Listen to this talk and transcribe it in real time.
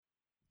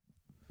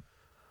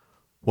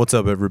What's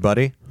up,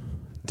 everybody?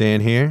 Dan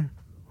here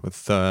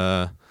with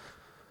a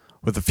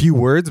few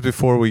words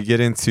before we get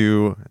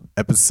into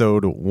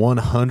episode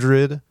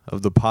 100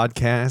 of the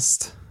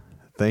podcast.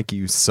 Thank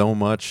you so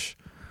much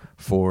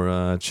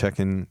for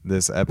checking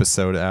this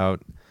episode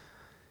out.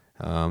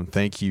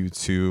 Thank you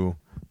to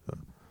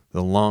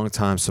the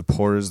longtime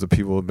supporters, the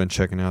people who have been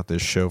checking out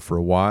this show for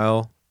a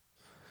while.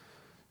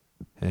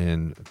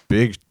 And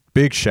big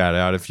shout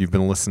out if you've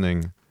been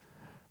listening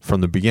from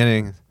the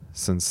beginning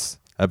since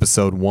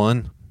episode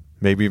 1,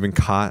 maybe even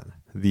caught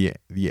the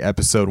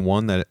episode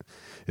 1 that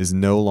is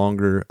no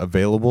longer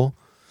available.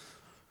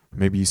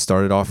 Maybe you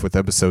started off with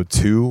episode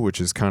 2, which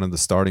is kind of the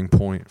starting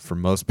point for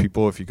most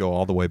people if you go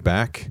all the way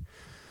back.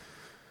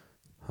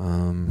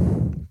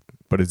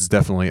 But it's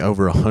definitely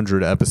over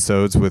 100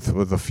 episodes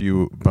with a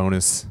few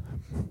bonus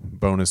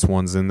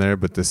ones in there.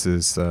 But this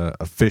is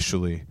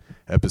officially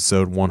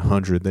episode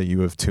 100 that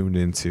you have tuned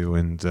into,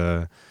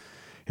 and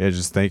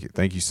just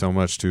thank you so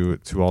much to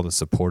all the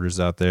supporters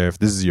out there. If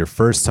this is your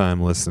first time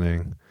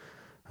listening,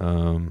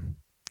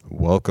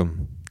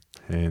 welcome,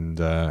 and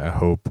I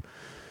hope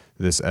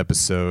this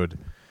episode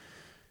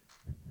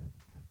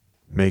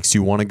makes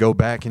you want to go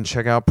back and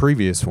check out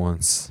previous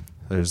ones.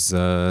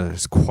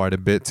 There's quite a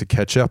bit to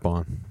catch up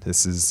on.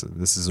 This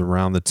is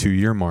around the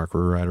 2-year mark.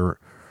 We're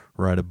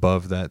right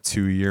above that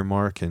 2-year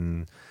mark,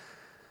 and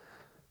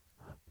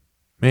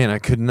man, I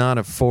could not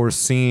have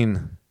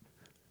foreseen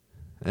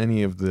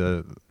any of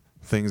the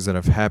things that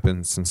have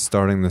happened since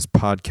starting this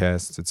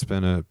podcast. It's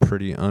been a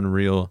pretty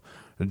unreal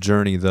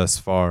journey thus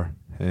far,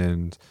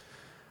 and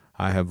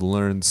I have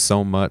learned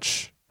so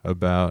much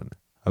about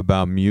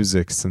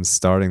music since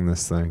starting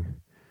this thing,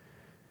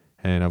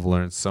 and I've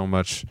learned so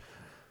much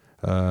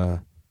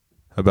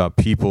about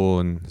people,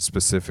 and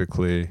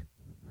specifically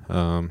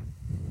the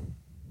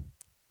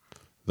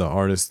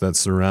artists that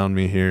surround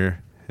me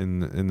here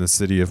in the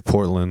city of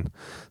Portland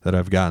that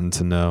I've gotten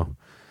to know.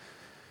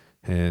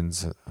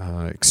 And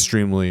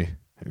extremely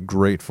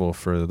grateful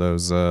for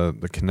those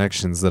the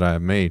connections that I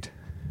have made,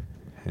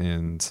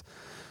 and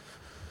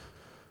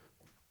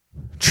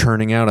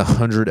churning out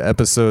 100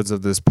 episodes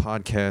of this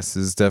podcast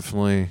is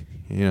definitely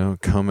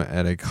come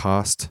at a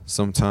cost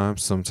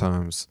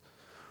sometimes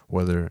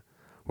whether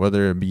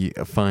it be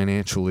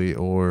financially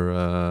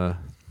or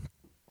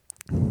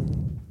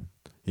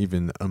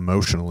even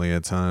emotionally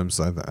at times.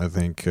 I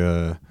think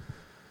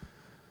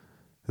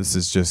this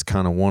is just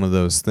kind of one of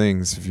those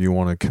things. If you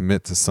want to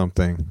commit to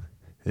something,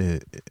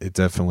 it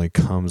definitely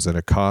comes at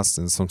a cost,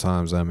 and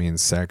sometimes that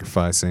means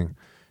sacrificing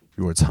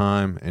your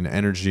time and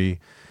energy,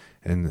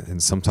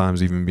 and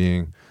sometimes even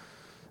being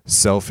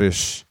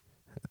selfish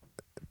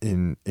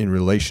in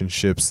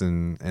relationships,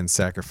 and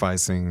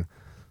sacrificing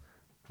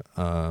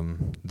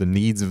the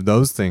needs of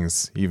those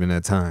things even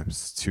at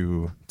times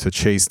to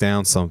chase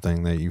down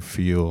something that you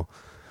feel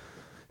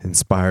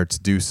inspired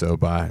to do so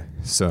by.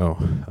 So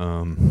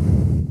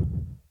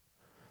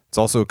it's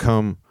also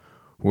come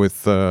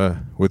with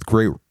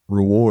great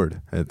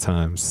reward at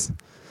times.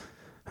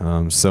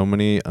 So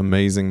many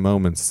amazing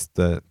moments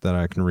that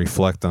I can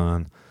reflect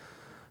on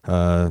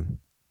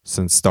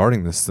since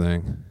starting this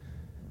thing.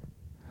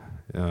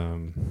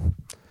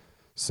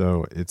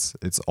 So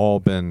it's all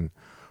been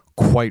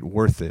quite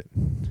worth it.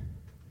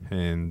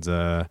 And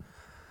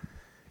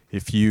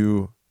if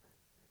you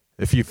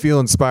feel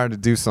inspired to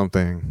do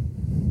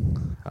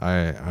something,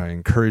 I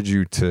encourage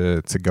you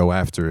to go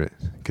after it,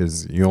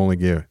 because you only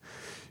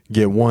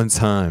get one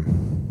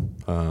time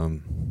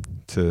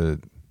to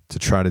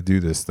try to do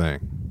this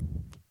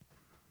thing,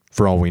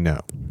 for all we know.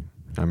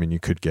 I mean, you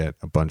could get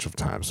a bunch of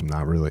times. I'm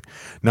not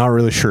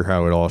really sure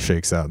how it all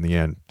shakes out in the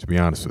end, to be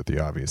honest with you,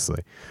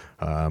 obviously.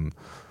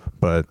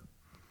 But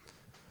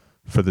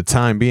for the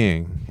time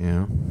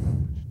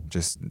being,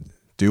 just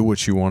do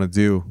what you want to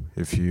do.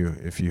 If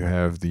you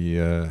have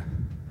the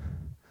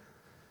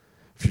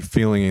if you're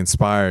feeling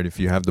inspired, if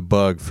you have the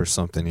bug for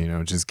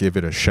something, just give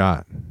it a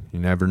shot. You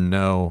never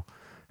know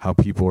how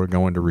people are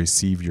going to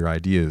receive your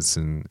ideas,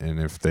 and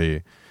if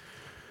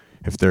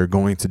they're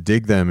going to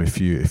dig them if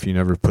you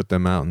never put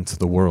them out into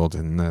the world.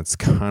 And that's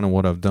kind of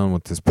what I've done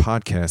with this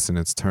podcast, and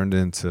it's turned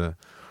into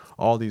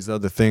all these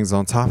other things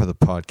on top of the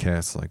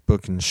podcast, like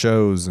booking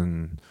shows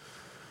and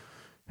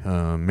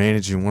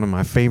managing one of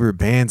my favorite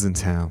bands in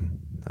town,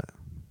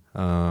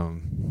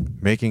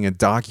 making a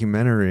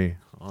documentary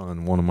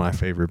on one of my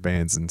favorite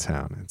bands in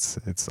town.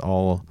 It's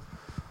all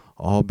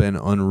been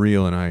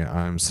unreal, and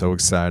I'm so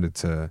excited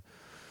to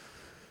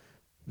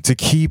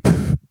keep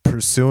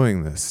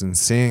pursuing this and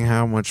seeing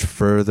how much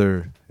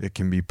further it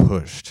can be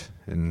pushed,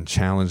 and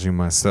challenging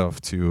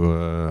myself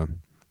to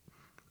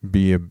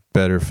be a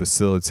better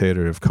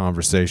facilitator of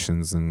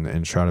conversations,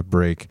 and try to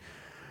break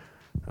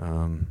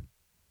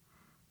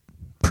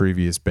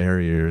previous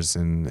barriers,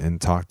 and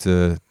talk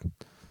to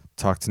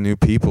new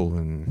people,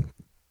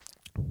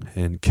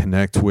 and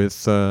connect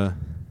with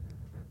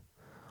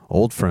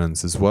old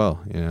friends as well,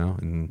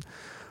 and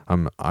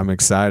I'm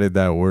excited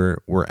that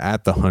we're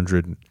at the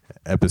 100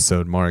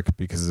 episode mark,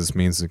 because this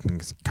means we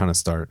can kind of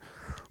start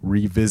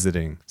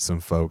revisiting some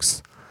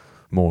folks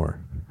more.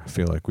 I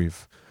feel like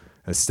we've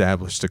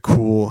established a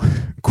cool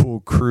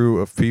crew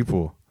of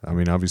people. I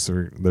mean,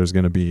 obviously there's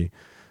gonna be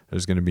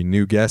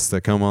new guests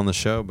that come on the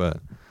show, but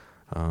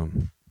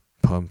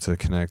pumped to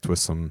connect with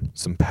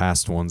some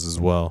past ones as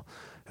well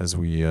as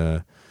we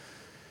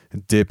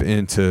dip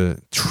into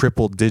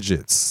triple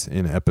digits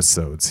in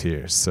episodes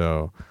here.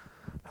 So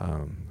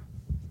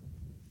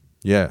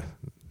yeah,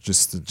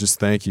 just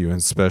thank you,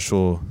 and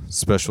special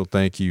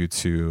thank you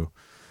to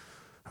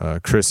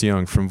Chris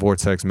Young from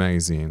Vortex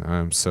Magazine.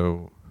 I'm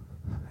so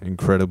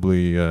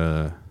incredibly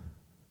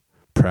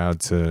proud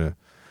to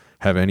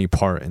have any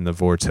part in the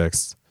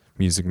Vortex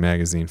Music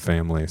Magazine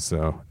family.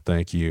 So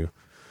thank you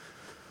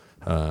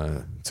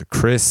to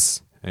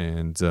Chris,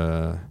 and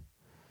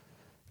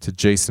to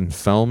Jason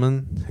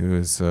Fellman, who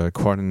is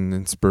quite an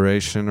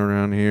inspiration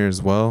around here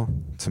as well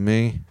to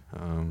me.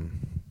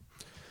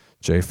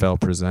 J-Fell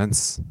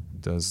Presents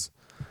does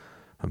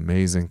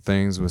amazing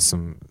things with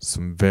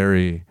some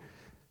very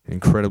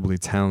incredibly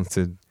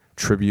talented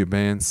tribute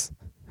bands.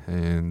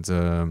 And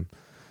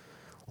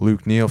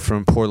Luke Neal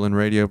from Portland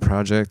Radio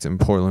Project, and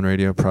Portland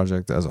Radio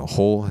Project as a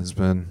whole has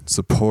been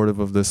supportive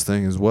of this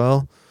thing as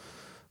well.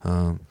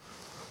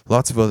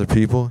 Lots of other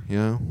people, you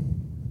know.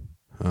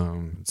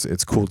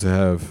 It's cool to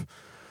have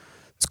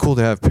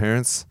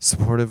parents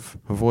supportive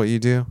of what you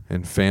do,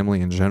 and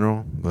family in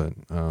general. But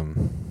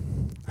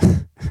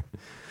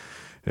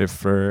if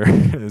for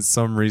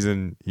some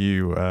reason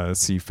you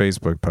see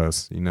Facebook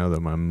posts, you know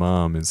that my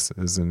mom is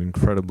an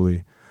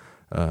incredibly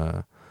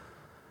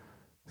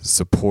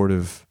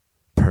supportive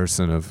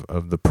person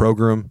of the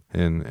program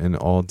and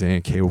all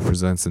Dan Cable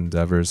Presents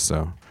endeavors.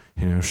 So,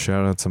 you know,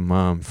 shout out to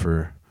Mom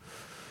for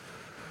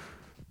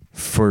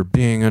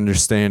being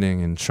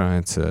understanding and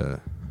trying to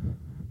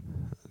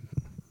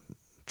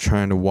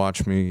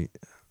watch me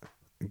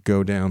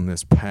go down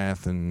this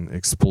path and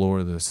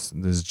explore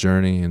this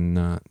journey,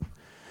 and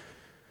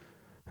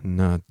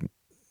not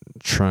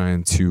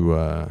trying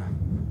to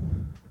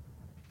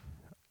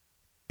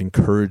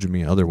encourage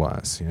me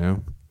otherwise, you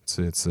know.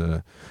 It's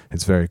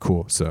very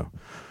cool. So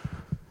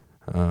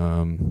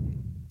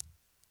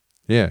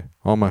yeah,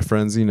 all my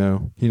friends, you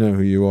know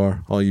who you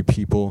are. All you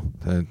people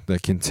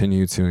that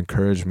continue to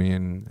encourage me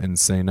and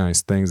say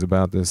nice things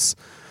about this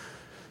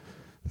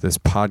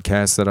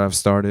podcast that I've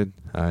started.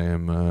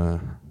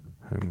 I'm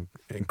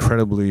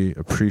incredibly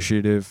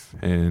appreciative,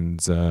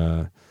 and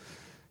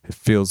it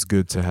feels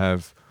good to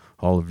have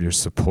all of your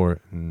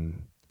support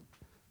and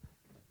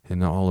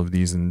in all of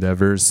these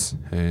endeavors.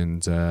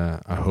 And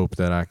I hope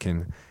that I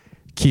can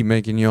keep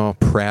making y'all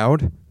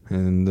proud,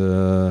 and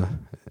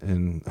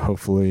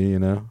hopefully, you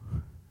know,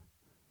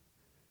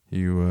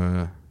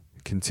 you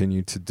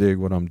continue to dig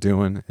what I'm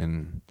doing,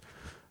 and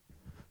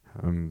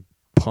I'm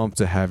pumped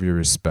to have your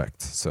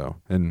respect. So,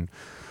 and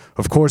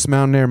of course,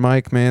 Mountaineer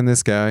Mike, man,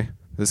 this guy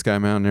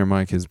Mountaineer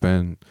Mike has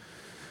been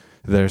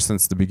there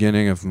since the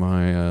beginning of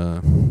my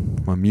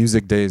my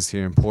music days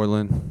here in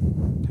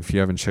Portland. If you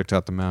haven't checked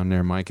out the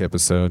Mountaineer Mike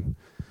episode,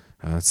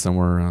 it's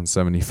somewhere around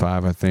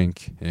 75, I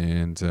think,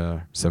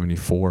 and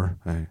 74,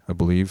 I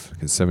believe,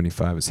 because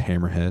 75 is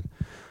Hammerhead.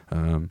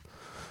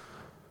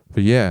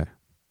 But yeah,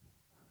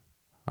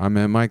 I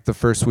met Mike the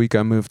first week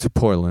I moved to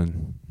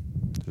Portland.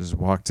 Just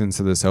walked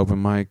into this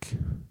open mic,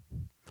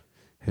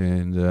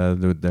 and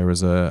there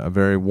was a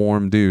very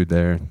warm dude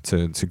there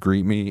to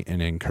greet me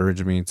and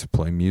encourage me to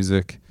play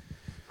music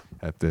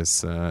at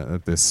this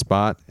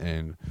spot.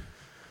 And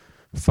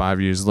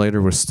 5 years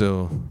later, we're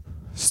still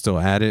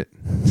at it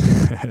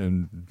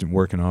and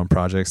working on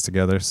projects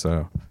together.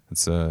 So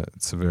it's a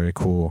very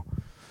cool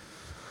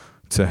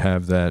to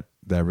have that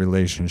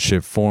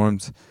relationship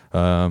formed.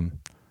 I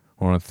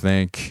want to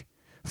thank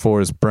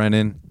Forrest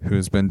Brennan, who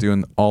has been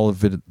doing all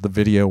of the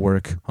video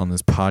work on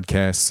this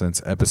podcast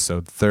since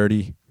episode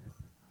 30.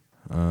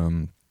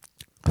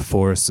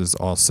 Forrest is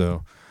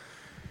also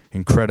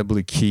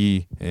incredibly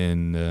key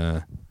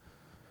in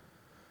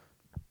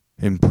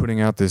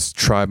putting out this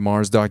Tribe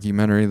Mars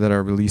documentary that I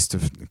released a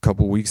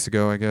couple weeks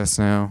ago, I guess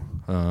now.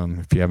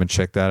 If you haven't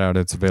checked that out,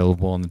 it's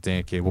available on the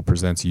Dan Cable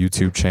Presents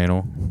YouTube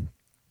channel.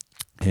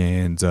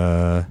 And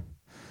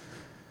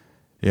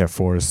yeah,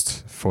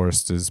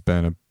 Forrest has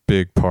been a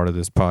big part of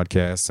this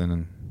podcast, and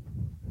I'm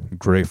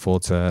grateful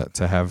to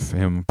have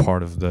him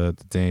part of the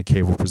Dan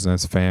Cable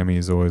Presents family.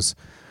 He's always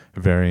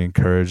very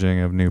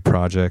encouraging of new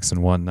projects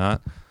and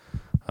whatnot.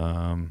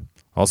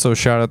 Also,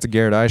 shout out to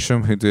Garrett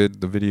Isham, who did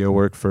the video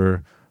work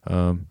for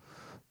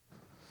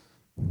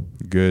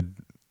good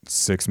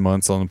 6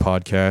 months on the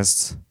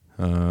podcast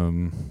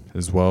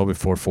as well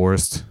before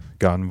Forrest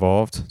got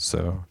involved.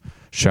 So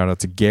shout out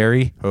to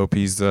Gary. Hope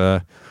he's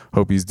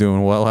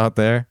doing well out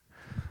there.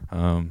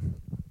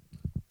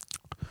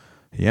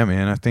 Yeah,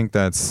 man, I think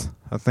that's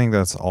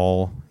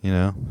all, you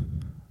know,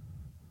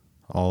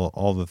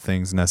 all the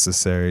things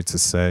necessary to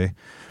say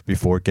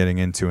before getting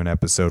into an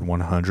episode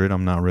 100.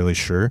 I'm not really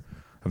sure.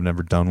 I've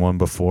never done one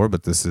before,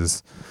 but this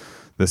is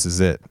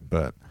it.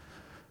 But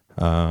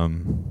I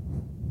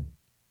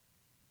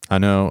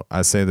know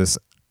I say this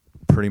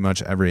pretty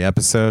much every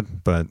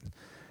episode, but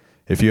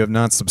If you have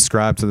not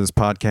subscribed to this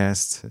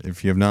podcast,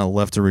 if you have not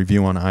left a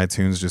review on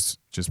iTunes,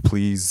 just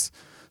please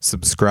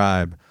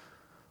subscribe.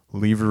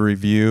 Leave a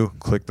review.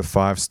 Click the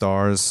 5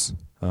 stars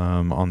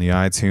on the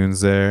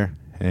iTunes there,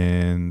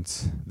 and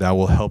that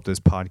will help this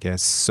podcast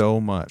so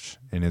much.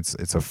 And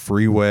it's a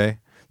free way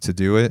to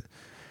do it,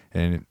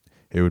 and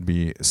it would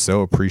be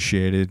so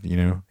appreciated. You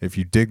know, if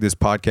you dig this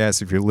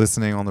podcast, if you're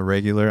listening on the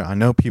regular, I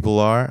know people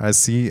are. I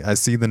see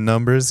the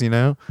numbers, you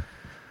know,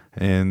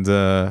 and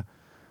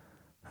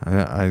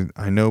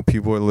I know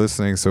people are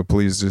listening, so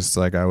please just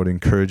I would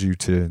encourage you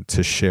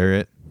to share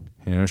it.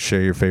 You know,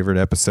 share your favorite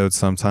episode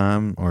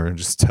sometime, or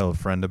just tell a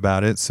friend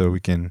about it so we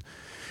can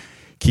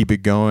keep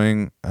it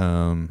going.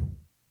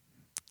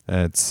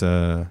 It's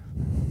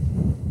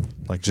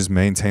just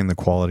maintain the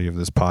quality of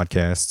this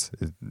podcast.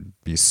 It'd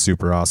be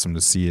super awesome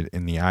to see it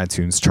in the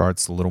iTunes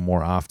charts a little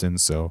more often,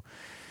 so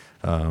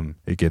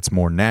it gets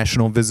more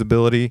national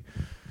visibility,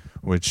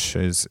 which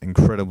is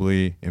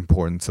incredibly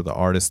important to the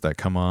artists that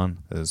come on,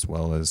 as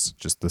well as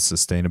just the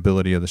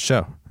sustainability of the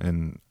show,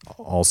 and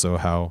also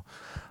how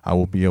I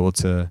will be able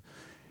to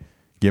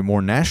get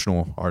more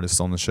national artists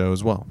on the show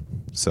as well.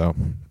 So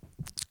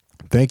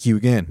thank you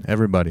again,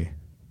 everybody.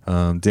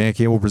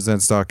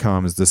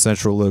 DanCablePresents.com is the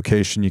central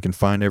location. You can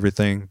find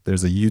everything.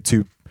 There's a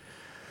YouTube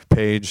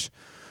page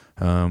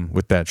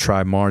with that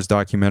Tribe Mars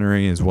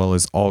documentary, as well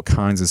as all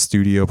kinds of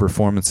studio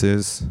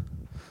performances.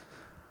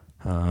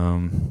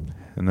 And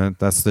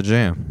that's the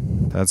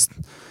jam.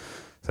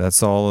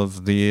 That's all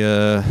of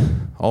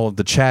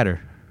the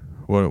chatter.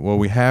 What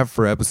we have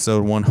for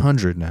episode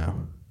 100 now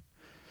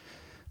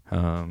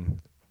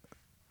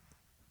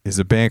is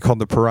a band called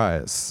the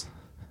Pariahs,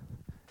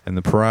 and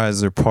the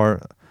Pariahs are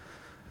part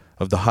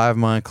of the Hive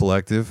Mind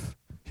Collective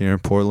here in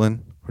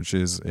Portland, which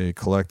is a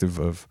collective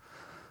of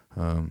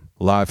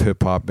live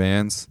hip hop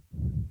bands.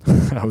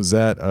 I was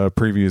at a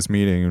previous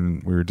meeting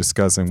and we were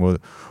discussing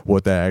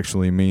what that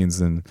actually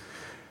means, and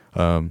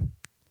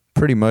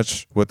pretty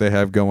much what they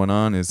have going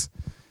on is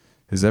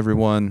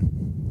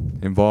everyone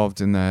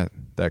involved in that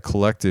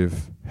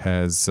collective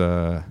has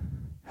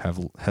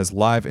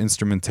live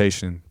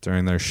instrumentation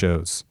during their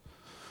shows.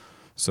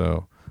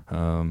 So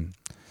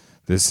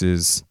this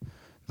is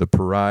the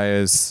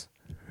Pariahs,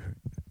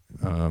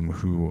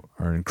 who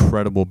are an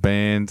incredible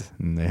band,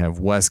 and they have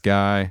Wes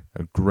Guy,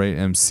 a great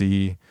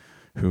MC,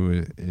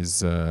 who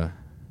is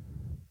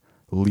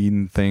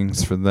leading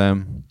things for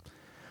them.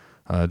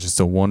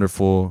 Just a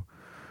wonderful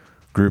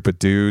group of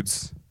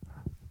dudes,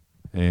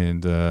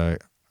 and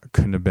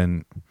couldn't have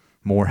been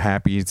more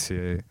happy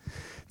to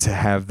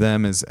have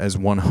them as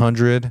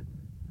 100.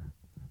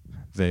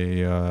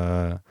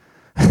 They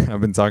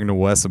I've been talking to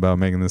Wes about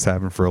making this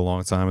happen for a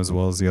long time, as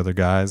well as the other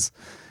guys,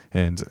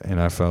 and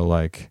I felt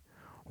like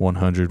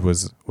 100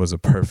 was a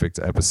perfect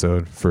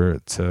episode for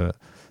it to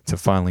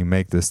finally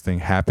make this thing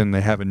happen.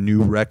 They have a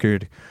new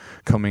record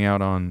coming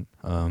out on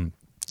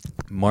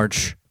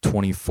March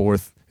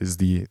 24th is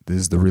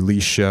the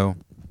release show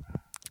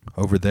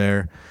over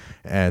there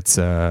at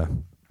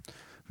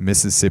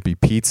Mississippi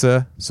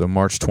Pizza. So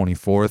March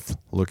 24th,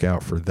 look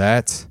out for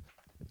that.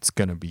 It's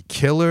gonna be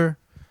killer.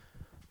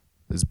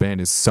 This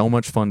band is so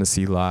much fun to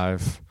see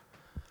live.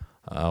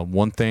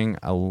 One thing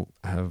I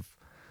have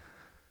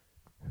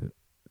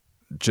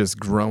just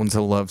grown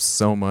to love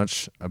so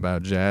much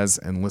about jazz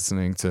and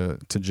listening to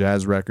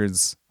jazz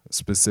records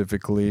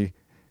specifically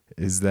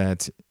is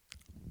that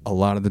a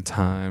lot of the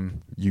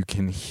time you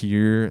can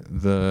hear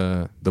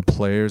the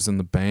players in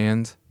the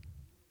band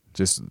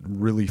just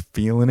really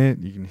feeling it.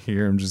 You can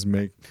hear them just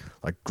make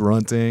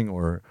grunting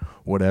or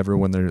whatever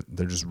when they're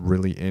just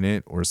really in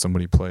it, or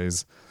somebody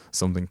plays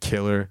something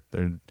killer.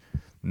 They're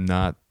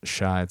not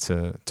shy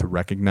to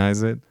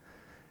recognize it.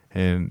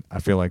 And I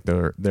feel like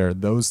there are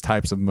those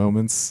types of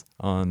moments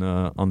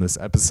on this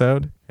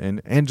episode,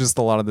 and just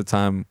a lot of the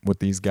time with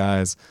these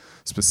guys,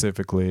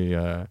 specifically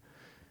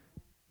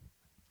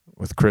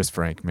with Chris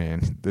Frank,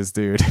 man. This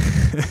dude,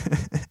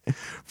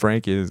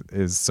 Frank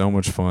is so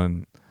much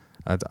fun.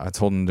 I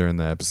told him during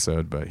the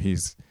episode, but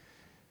he's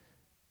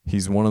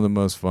one of the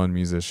most fun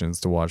musicians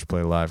to watch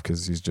play live,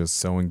 because he's just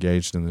so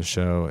engaged in the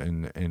show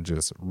and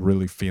just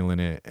really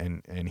feeling it,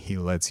 and he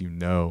lets you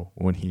know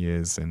when he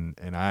is, and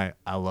I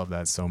love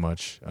that so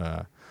much,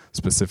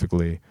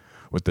 specifically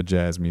with the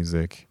jazz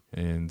music.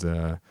 And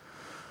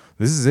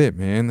this is it,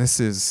 man. This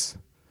is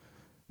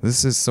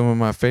some of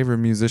my favorite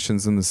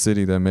musicians in the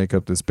city that make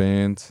up this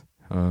band,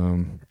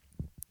 and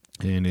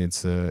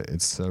it's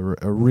a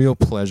real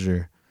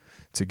pleasure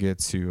to get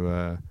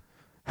to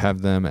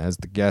have them as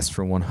the guest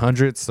for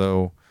 100.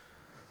 So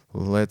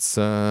let's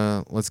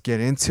get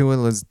into it.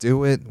 Let's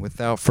do it.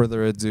 Without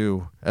further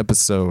ado,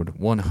 episode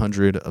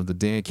 100 of the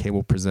Dan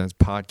Cable Presents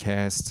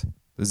podcast.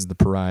 This is the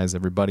Pariahs,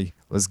 everybody.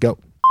 Let's go.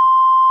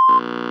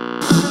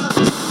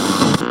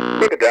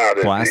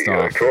 Blast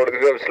off.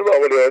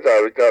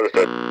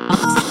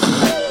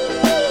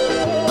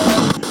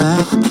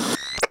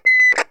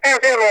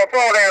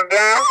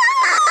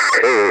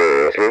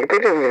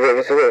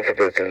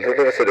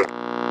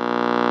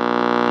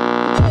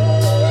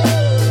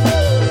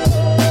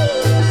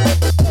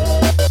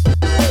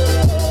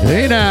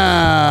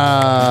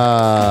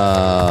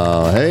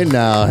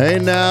 Hey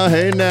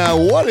now.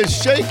 What is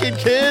shaking,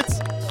 kids?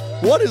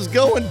 What is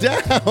going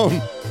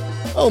down?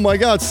 Oh my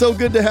God, so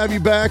good to have you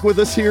back with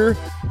us here.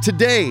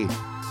 Today,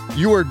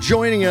 you are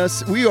joining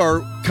us. We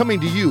are coming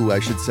to you, I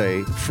should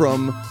say,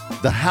 from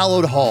the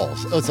hallowed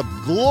halls. It's a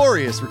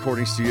glorious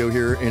recording studio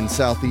here in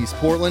Southeast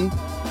Portland,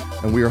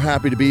 and we are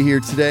happy to be here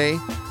today.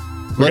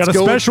 We got a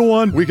special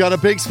one. We got a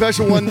big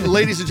special one.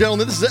 Ladies and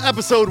gentlemen, this is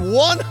episode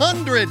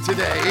 100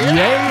 today.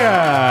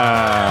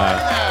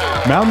 Yeah.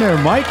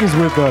 Mountainair Mike is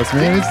with us,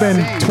 man. It's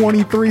been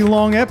 23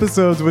 long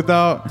episodes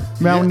without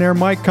Mountainair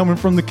Mike coming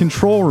from the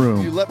control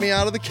room. You let me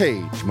out of the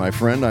cage, my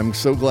friend. I'm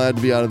so glad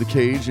to be out of the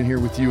cage and here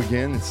with you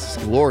again. It's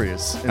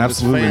glorious. And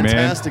absolutely, this man.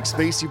 Fantastic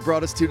space you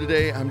brought us to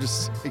today.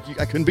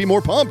 I couldn't be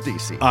more pumped,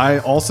 DC. I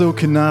also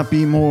could not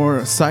be more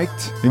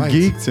psyched and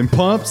geeked and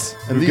pumped.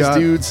 And these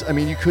dudes, I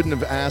mean, you couldn't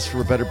have asked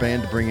for a better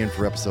band to bring in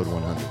for episode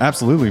 100.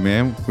 Absolutely,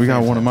 man. We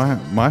got one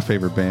of my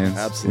favorite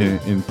bands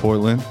in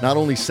Portland. Not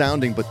only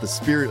sounding, but the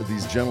spirit of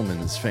these gentlemen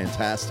is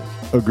fantastic.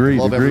 Agreed.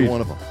 Love every one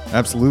of them.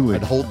 Absolutely.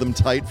 I'd hold them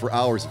tight for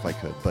hours if I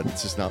could, but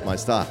it's just not my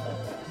style.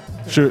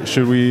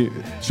 Should we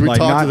like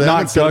talk to them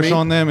not gush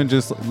on them and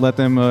just let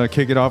them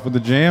kick it off with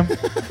the jam?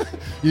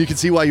 You can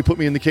see why you put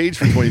me in the cage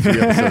for 23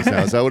 episodes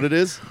now. Is that what it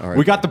is? All right.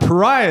 We got the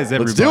Pariahs,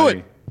 everybody. Let's do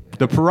it.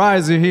 The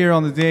Pariahs are here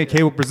on the Dan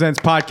Cable Presents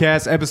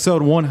podcast,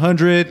 episode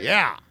 100.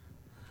 Yeah.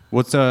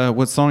 What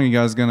song are you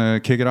guys gonna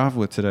kick it off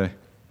with today?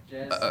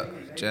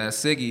 Jazz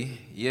Siggy.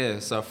 Yeah,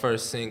 it's our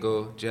first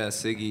single, Jazz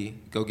Siggy.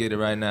 Go get it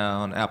right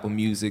now on Apple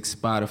Music,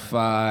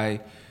 Spotify,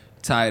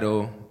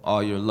 Tidal,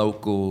 all your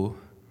local.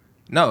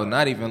 No,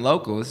 not even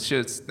local.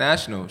 It's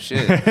national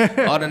shit.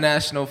 All the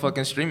national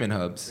fucking streaming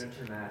hubs.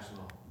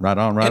 International. Right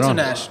on.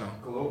 International.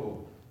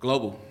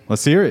 Global.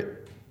 Let's hear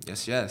it.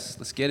 Yes.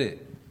 Let's get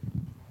it.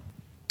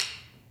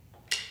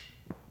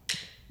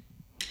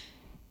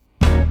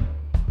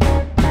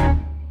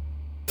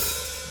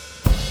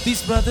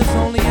 These brothers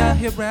only out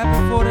here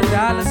rapping for the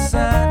dollar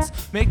signs.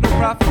 Make no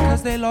profit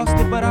cause they lost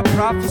it, but I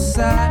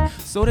prophesied.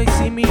 So they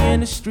see me in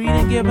the street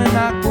and give an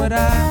awkward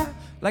eye.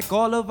 Like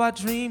all of our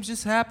dreams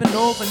just happened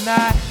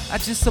overnight. I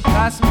just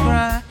applied some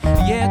grind,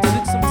 yeah, it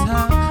took some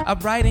time. I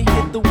write and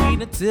hit the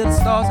weed until the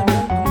stars and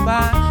moon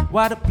combine.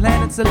 Why the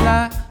planets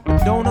align,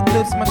 but don't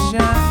eclipse my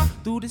shine.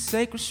 Through the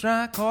sacred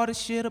shrine, call this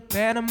shit a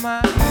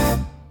pantomime.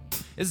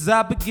 As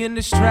I begin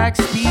this track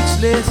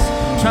speechless,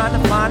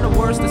 trying to find the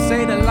words to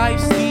say to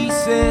life's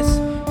thesis.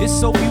 It's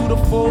so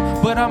beautiful,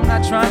 but I'm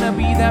not trying to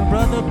be that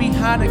brother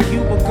behind a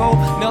cubicle.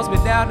 Nails me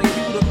down the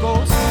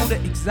cuticles through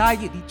the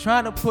anxiety,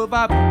 trying to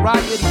provide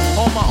variety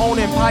on my own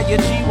empire.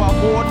 G while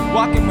bored,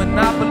 walking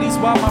monopolies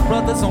while my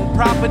brothers on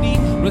property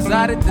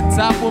reside at the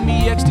top with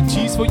me. Extra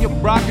cheese for your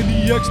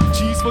broccoli, extra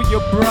cheese for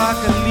your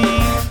broccoli.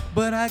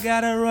 But I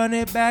gotta run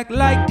it back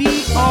like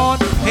Dion,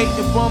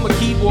 hating from a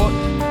keyboard.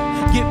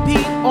 Get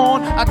beat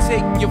on, I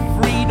take your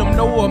freedom.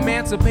 No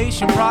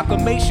emancipation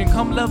proclamation.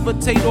 Come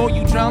levitate or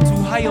you drown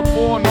too high up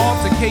for an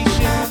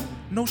altercation.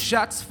 No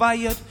shots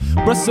fired,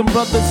 but some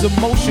brothers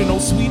emotional,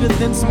 sweeter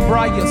than some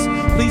briars.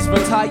 Please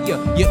retire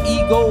your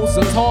egos,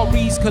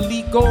 Ataris,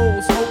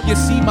 Calicos. Hope you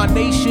see my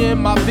nation,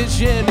 my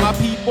vision, my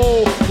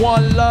people.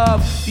 One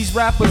love. These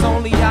rappers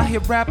only out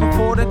here rapping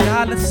for the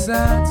dollar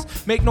signs.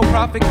 Make no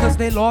profit cause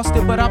they lost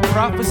it, but I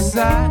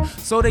prophesied.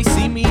 So they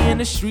see me in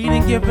the street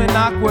and give an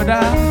awkward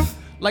eye.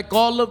 Like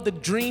all of the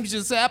dreams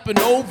just happened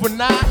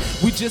overnight.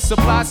 We just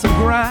supplied some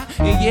grind,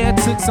 and yeah, it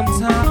took some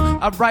time.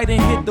 I write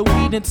and hit the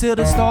weed until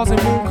the stars and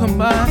moon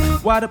combine.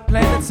 Why the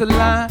planets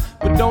align,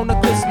 but don't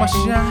eclipse my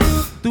shine.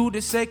 Through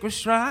the sacred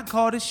shrine,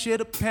 call this shit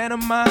a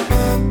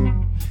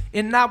pantomime.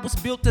 And I was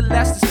built to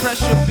last this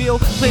pressure bill.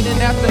 Planning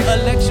after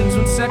elections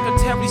when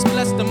secretaries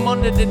blessed them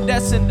under the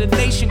desk and the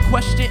nation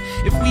questioned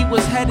if we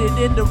was headed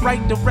in the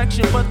right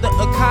direction. But the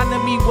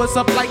economy was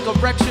up like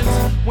erections.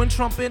 When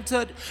Trump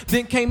entered,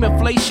 then came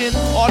inflation.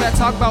 All that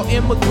talk about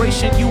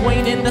immigration, you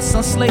ain't in the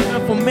sun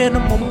slaving for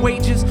minimum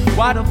wages.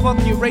 Why the fuck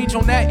you rage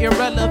on that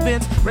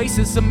irrelevance?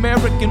 Racist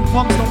American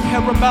punks don't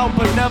care about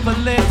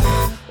benevolence.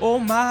 Oh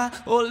my,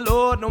 oh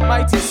Lord,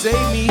 almighty save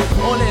me.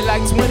 Only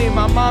like 20,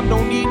 my mom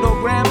don't need no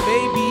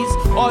grandbabies.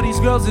 All these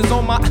girls is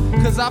on my,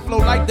 cause I flow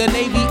like the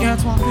Navy.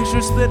 Antoine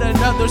Fisher split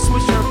another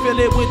swisher, fill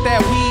it with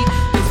that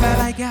weed. It's fat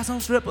like gas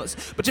on strippers,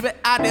 but you bet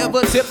I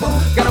never tip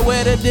her. Gotta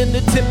wetter than the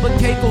tip of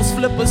Keiko's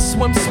flippers.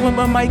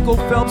 Swimmer, Michael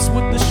Phelps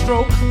with the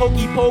stroke.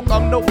 Hokey poke,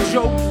 I'm no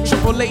joke.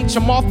 Triple H,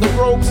 I'm off the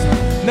ropes.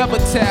 Never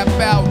tap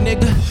out,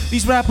 nigga.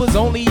 These rappers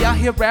only out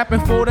here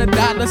rapping for the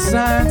dollar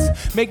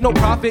signs. Make no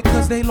profit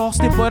cause they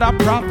lost it, but I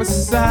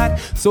prophesied.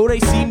 So they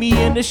see me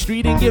in the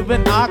street and give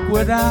an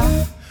awkward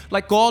eye.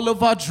 Like all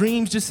of our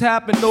dreams just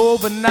happened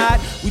overnight.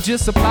 We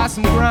just applied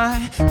some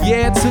grind,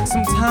 yeah, it took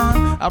some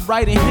time. I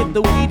write and hit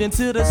the weed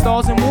until the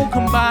stars and moon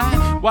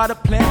combine. Why the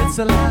planets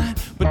align,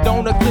 but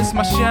don't eclipse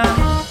my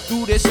shine.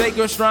 Through this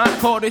sacred shrine,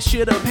 call this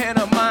shit a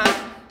pantomime.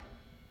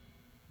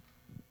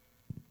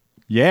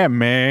 Yeah,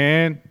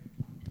 man.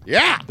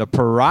 Yeah. The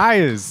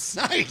Pariahs.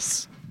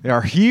 Nice. They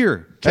are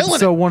here. Killing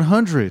Episode it.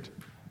 100.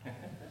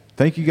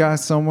 Thank you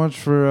guys so much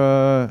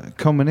for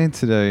coming in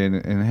today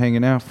and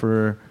hanging out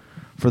for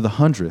for the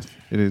 100th.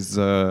 It is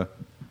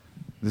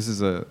this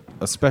is a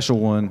special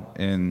one,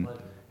 and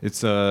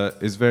it's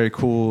very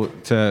cool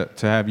to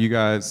have you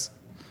guys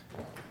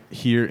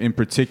here in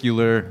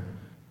particular.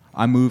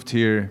 I moved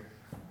here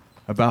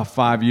about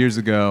 5 years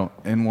ago,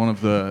 and one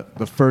of the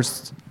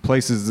first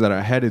places that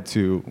I headed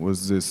to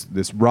was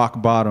this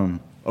Rock Bottom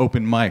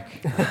open mic.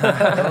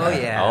 Oh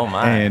yeah. Oh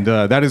my. And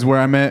that is where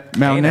I met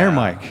Mountain Air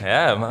Mike.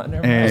 Yeah, Mountain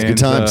Air Mike. And, Good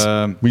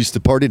times. We used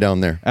to party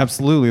down there.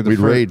 Absolutely. We'd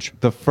rage.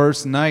 The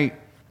first night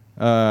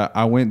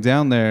I went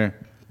down there,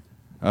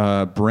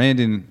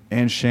 Brandon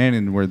and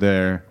Shannon were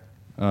there.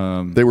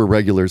 They were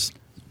regulars.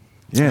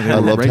 Yeah, they I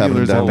were loved having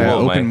regulars them at down that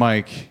there. open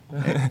mic.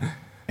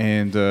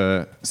 And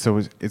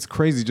so it's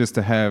crazy just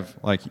to have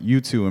like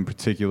you two in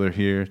particular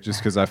here, just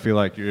because I feel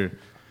like you're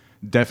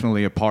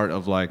definitely a part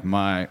of like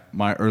my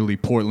early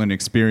Portland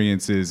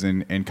experiences,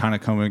 and kind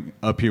of coming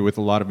up here with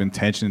a lot of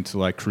intention to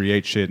like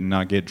create shit and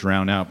not get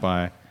drowned out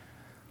by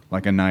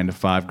like a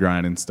 9-to-5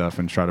 grind and stuff,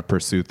 and try to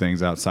pursue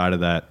things outside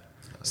of that.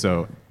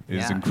 So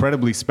it's Yeah.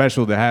 incredibly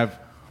special to have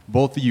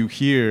both of you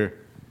here,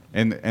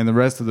 and the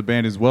rest of the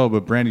band as well.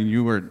 But Brandon,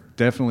 you were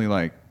definitely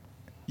like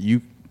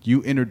you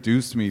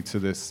introduced me to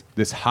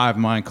this Hive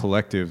Mind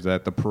collective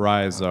that the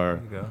Pariahs are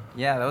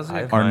Yeah, that was a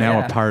good are now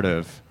yeah. a part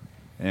of,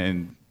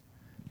 and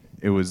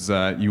it was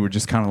you were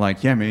just kind of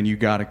like, yeah, man, you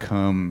gotta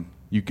come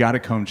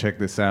check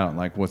this out,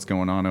 like what's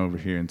going on over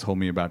here, and told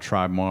me about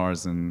Tribe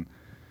Mars, and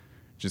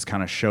just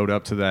kind of showed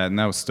up to that. And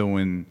that was still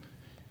when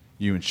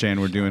you and Shan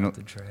were doing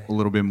a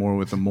little bit more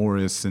with the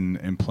Morris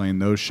and playing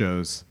those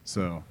shows.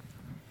 So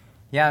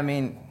Yeah, I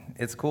mean,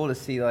 it's cool to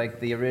see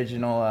like the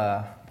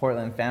original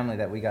Portland family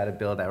that we got to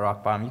build at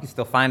Rock Bottom. You can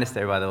still find us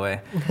there, by the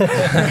way.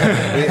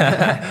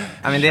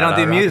 I mean, they Shout don't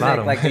do out Rock music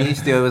Bottom. like they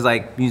used to. It was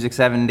like music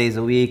 7 days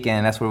a week,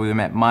 and that's where we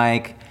met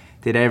Mike.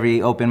 Did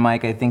every open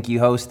mic I think you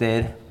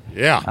hosted.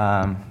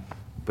 Yeah.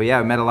 But yeah,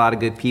 I met a lot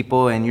of good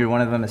people, and you're one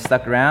of them that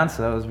stuck around,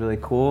 so that was really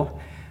cool.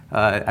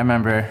 I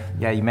remember,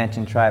 yeah, you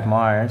mentioned Tribe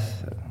Mars,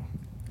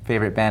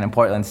 favorite band in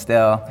Portland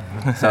still.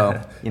 So,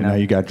 you and know, now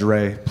you got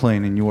Dre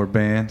playing in your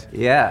band.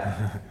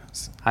 yeah,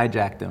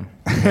 hijacked him.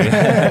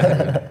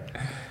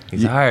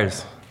 He's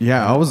ours.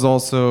 Yeah, I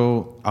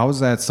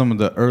was at some of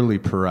the early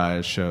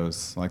Pariah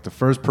shows. Like the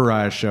first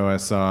Pariah show I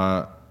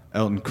saw,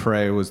 Elton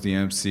Cray was the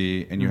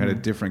MC, and you had a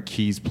different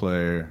keys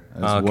player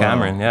as well.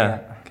 Cameron, yeah.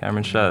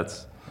 Cameron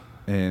Schutz.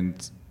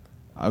 And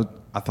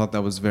I thought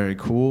that was very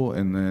cool.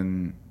 And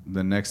then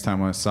the next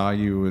time I saw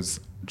you was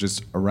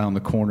just around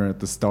the corner at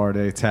the Star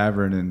Day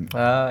Tavern, and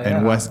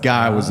yeah. Wes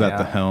Guy was at yeah.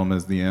 the helm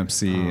as the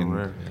MC. and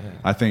word,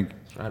 I think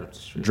Right up the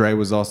street. Dre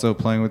was also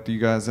playing with you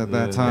guys at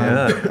that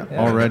time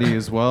already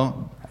as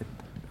well.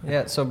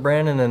 Yeah, so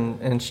Brandon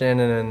and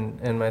Shannon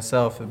and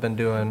myself have been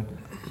doing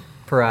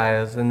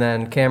Pariahs, and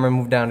then Cameron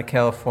moved down to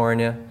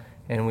California,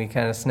 and we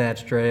kind of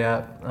snatched Dre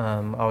up.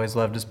 Always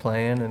loved his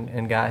playing,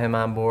 and got him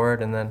on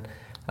board, and then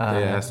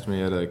They asked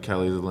me at a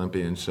Kelly's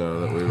Olympian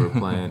show that we were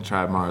playing.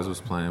 Tribe Mars was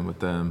playing with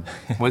them.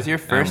 Was your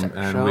first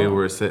and show? we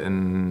were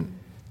sitting.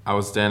 I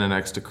was standing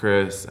next to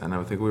Chris, and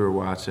I think we were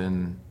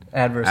watching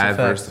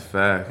Adverse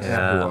Effects.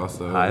 Yeah. Who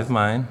also Hive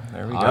Mind.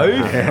 There we go.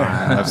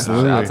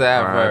 Absolutely. Shout out to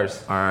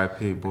Adverse.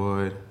 R.I.P.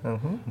 Boyd.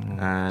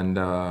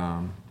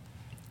 And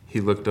he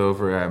looked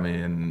over at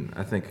me, and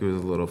I think he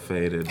was a little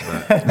faded,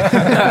 but he was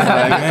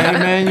like, "Hey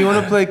man, you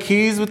want to play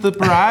keys with the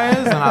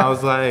Pariahs?" And I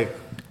was like,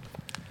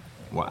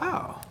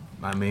 "Wow."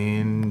 I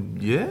mean,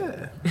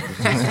 yeah.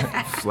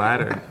 Just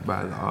flattered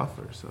by the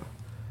offer. So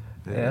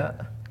Yeah.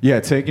 Yeah,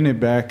 taking it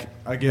back,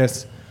 I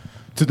guess,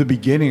 to the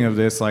beginning of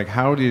this, like,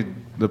 how did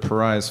the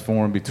Pariahs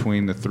form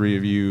between the three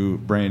of you,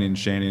 Brandon,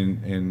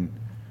 Shannon,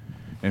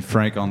 and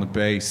Frank on the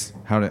bass?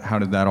 How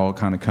did that all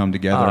kind of come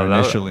together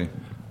initially?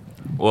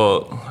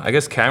 Well, I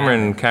guess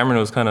Cameron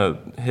was kind of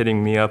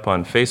hitting me up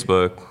on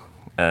Facebook,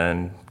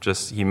 and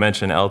just he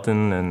mentioned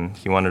Elton, and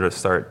he wanted to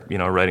start,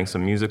 writing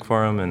some music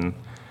for him, and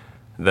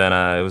then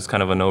it was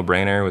kind of a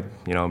no-brainer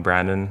with,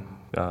 Brandon,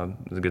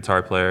 the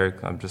guitar player.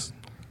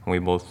 We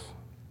both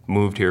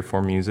moved here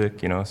for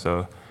music,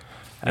 so.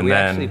 And we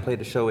then, actually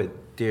played a show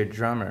with Dear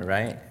Drummer,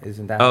 right?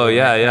 Isn't that? Oh how we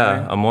met yeah.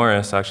 Cameron?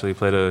 Amoris actually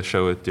played a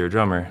show with Dear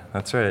Drummer.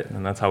 That's right,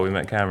 and that's how we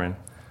met Cameron.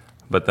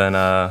 But then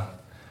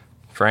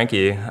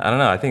Frankie, I don't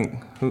know. I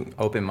think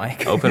Open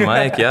mic. open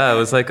mic. Yeah, it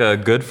was like a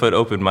Goodfoot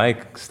open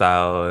mic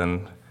style,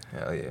 and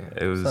Hell yeah.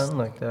 it was Something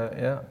like that,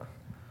 yeah.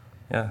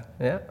 yeah.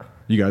 Yeah.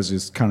 You guys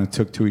just kind of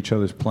took to each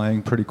other's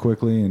playing pretty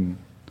quickly and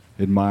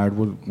admired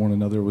what one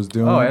another was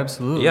doing? Oh,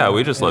 absolutely. Yeah,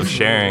 we just love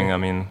sharing. I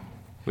mean,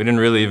 we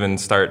didn't really even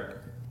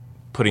start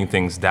putting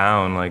things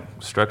down like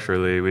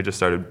structurally. We just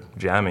started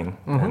jamming.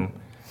 And,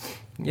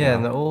 Yeah,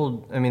 and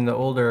the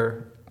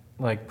older,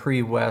 like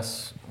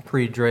pre-Wes,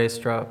 pre-Dre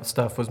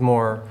stuff was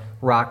more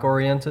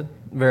rock-oriented,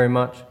 very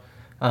much.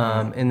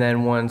 And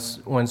then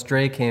once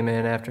Dre came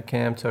in after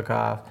Cam took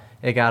off,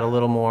 it got a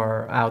little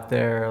more out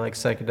there, like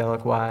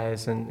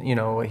psychedelic-wise, and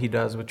what he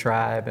does with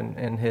Tribe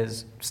and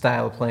his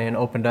style of playing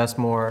opened us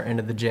more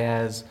into the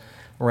jazz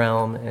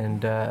realm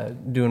and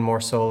doing more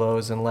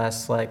solos and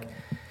less like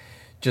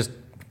just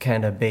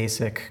kind of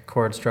basic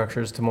chord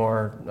structures to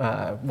more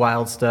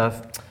wild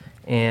stuff.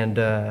 And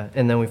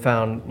then we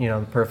found,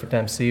 the perfect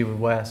MC with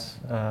Wes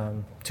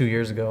 2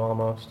 years ago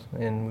almost,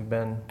 and we've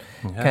been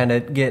kind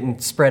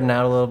of spreading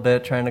out a little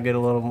bit, trying to get a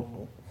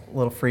little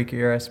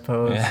freakier, I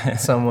suppose, in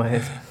some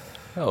ways.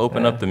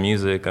 Open up the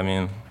music. I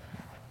mean,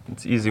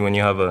 it's easy when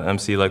you have an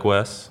MC like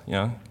Wes.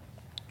 You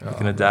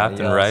can adapt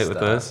and write with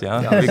this.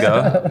 There we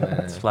go.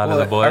 Let's flatter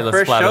the boy. Our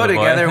first show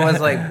together was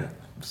like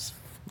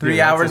 3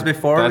 hours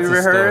before we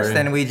rehearsed,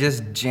 and we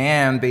just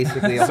jammed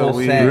basically a whole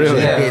set.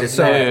 Really?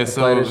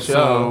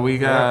 So we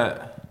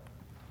got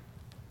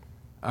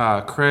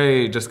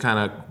Cray just kind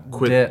of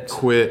quit.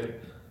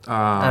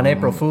 On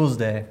April Fool's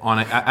Day. It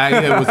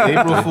was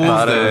April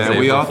Fool's Day, and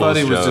we all thought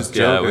he was just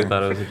joking. Yeah, we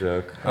thought it was a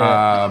joke.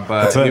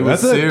 But it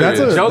was serious.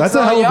 That's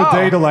a hell of a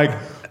day to like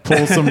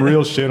pull some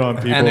real shit on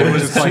people. And it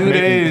was 2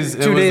 days.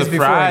 It was a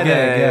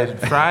Friday. Gig,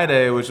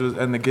 Friday,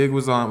 and the gig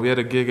was on. We had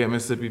a gig at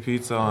Mississippi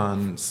Pizza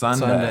on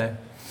Sunday.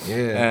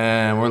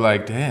 Yeah. And we're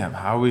like, damn,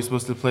 how are we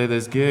supposed to play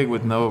this gig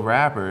with no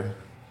rapper?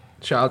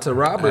 Shout out to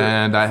Robert.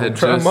 And I had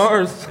just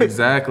Mars.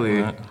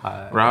 Exactly.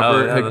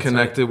 Robert had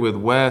connected with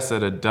Wes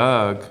at a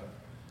Doug,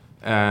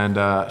 and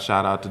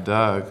shout out to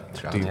Doug,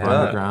 Deep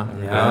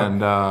Underground. Yeah.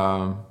 And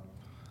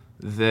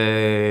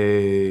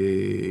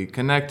they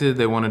connected.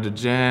 They wanted to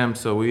jam,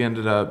 so we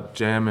ended up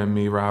jamming,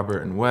 me,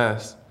 Robert, and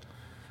Wes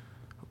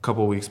a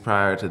couple weeks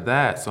prior to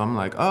that. So I'm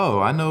like,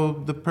 oh, I know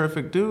the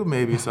perfect dude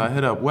maybe. So I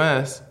hit up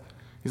Wes.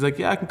 He's like,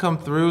 yeah, I can come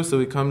through. So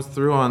he comes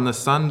through on the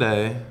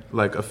Sunday,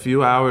 like a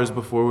few hours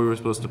before we were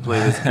supposed to play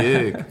this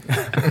gig.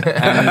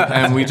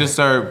 and we just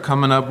started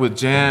coming up with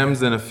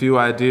jams and a few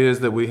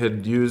ideas that we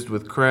had used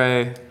with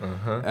Cray.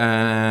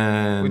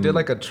 And we did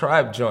like a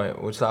Tribe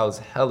joint, which I was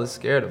hella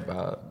scared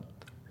about.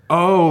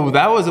 Oh,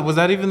 was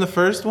that even the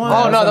first one?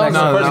 Oh, no, that was the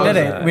first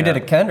one. We did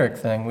a Kendrick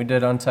thing. We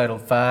did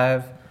Untitled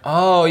 5.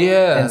 Oh,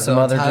 yeah. And some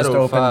other just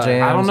open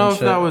jams. I don't know if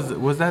shit. that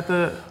was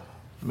that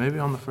maybe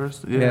on the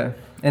first? Yeah.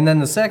 And then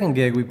the second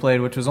gig we played,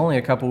 which was only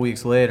a couple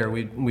weeks later,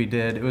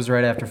 it was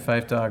right after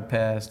Phife Dawg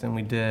passed, and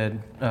we did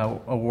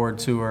a ward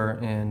tour,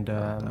 and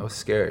that was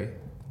scary.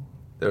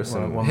 There were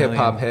some 1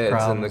 hip-hop million heads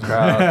problems. in the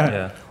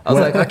crowd. I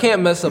was like, I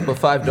can't mess up a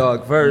Phife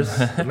Dawg verse.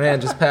 The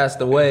man just passed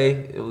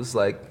away. It was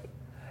like,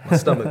 my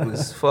stomach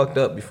was fucked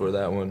up before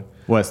that one.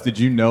 Wes, did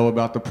you know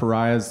about the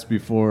Pariahs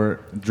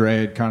before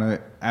Dre had kind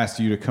of asked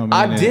you to come in?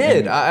 I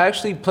did. I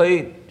actually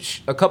played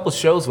a couple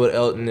shows with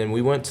Elton, and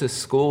we went to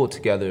school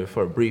together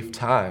for a brief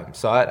time.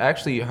 So I'd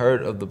actually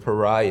heard of the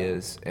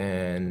Pariahs,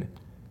 and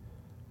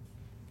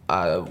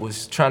I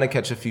was trying to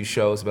catch a few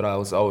shows, but I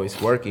was always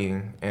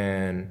working.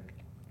 And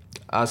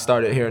I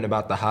started hearing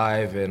about the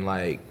Hive and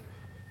like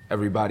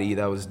everybody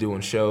that was doing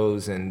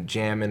shows and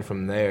jamming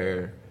from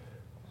there.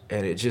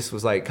 And it just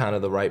was like kind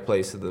of the right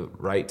place at the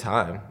right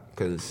time,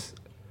 because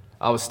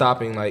I was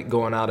stopping like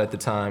going out at the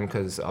time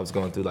because I was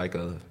going through like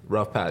a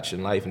rough patch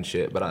in life and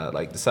shit. But I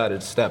like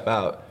decided to step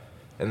out,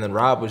 and then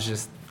Rob was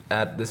just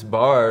at this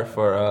bar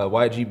for a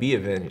YGB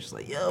event. He's just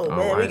like, "Yo,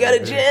 man, we got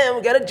a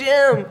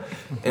jam."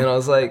 And I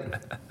was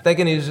like,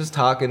 thinking he was just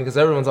talking, because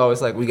everyone's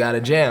always like, "We got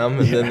a jam,"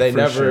 and then they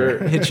never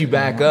hit you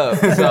back up.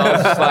 So I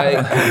was just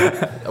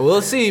like,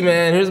 "We'll see,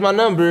 man. Here's my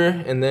number."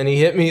 And then he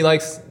hit me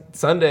like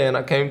Sunday, and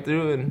I came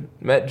through and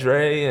met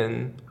Dre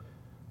and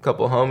a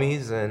couple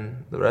homies,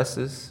 and the rest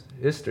is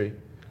history.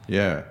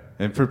 Yeah,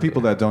 and for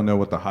people that don't know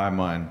what the Hive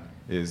Mind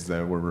is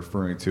that we're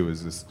referring to,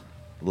 is this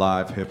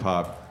live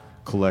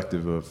hip-hop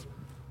collective of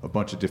a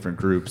bunch of different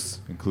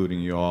groups, including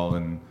you all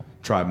and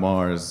Tribe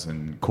Mars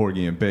and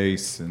Corgi and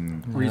Bass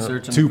and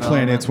Research and Two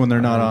Planets when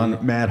they're not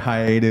on mad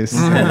hiatus.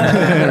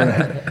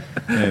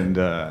 and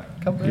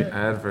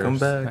Adverse. Come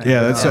back.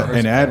 yeah, that's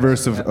an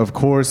Adverse, of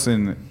course,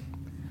 and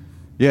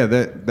yeah,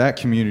 that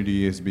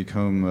community has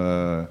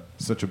become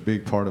such a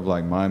big part of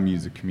like my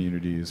music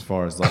community, as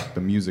far as like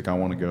the music I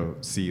want to go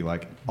see.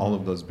 Like all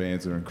of those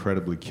bands are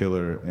incredibly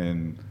killer,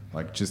 and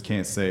like just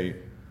can't say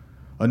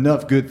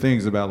enough good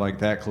things about like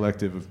that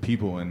collective of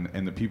people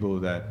and the people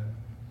that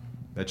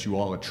you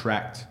all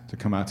attract to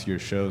come out to your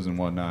shows and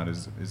whatnot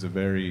is a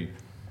very,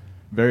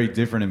 very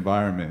different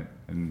environment.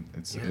 And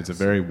it's a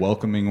very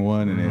welcoming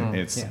one, and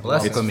it's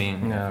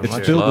welcoming.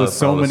 It's filled with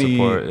so many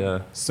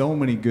support, so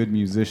many good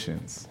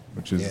musicians,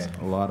 which is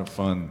a lot of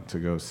fun to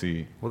go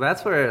see. Well,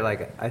 that's where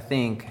like I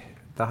think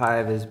the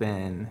Hive has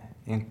been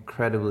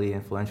incredibly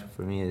influential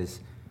for me. Is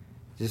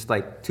just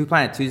like Two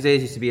Planet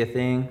Tuesdays used to be a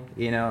thing,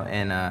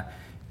 and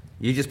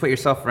you just put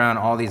yourself around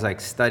all these like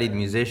studied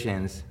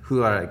musicians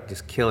who are like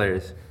just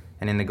killers,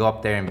 and then to go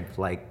up there and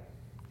like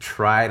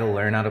try to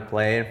learn how to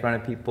play in front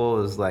of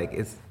people is like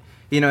it's.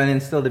 And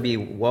then still to be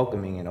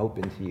welcoming and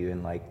open to you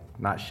and like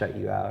not shut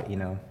you out,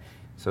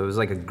 So it was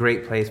like a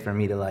great place for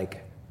me to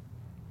like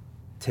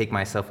take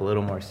myself a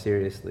little more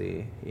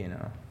seriously,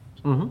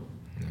 Mm-hmm.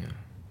 Yeah.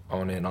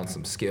 Own in on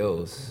some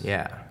skills.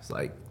 Yeah. It's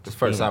like the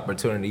first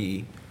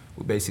opportunity,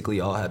 we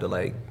basically all had to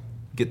like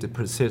get to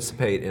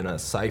participate in a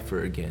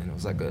cypher again. It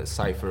was like a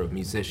cypher of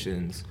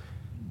musicians.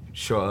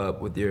 Show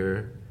up with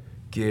your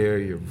gear,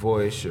 your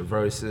voice, your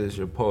verses,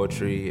 your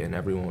poetry, and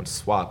everyone would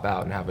swap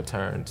out and have a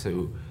turn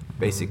to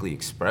basically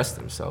express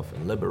themselves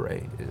and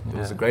liberate. It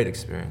was a great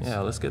experience. Yeah,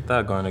 let's get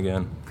that going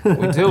again.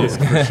 We do.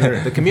 For sure.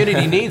 The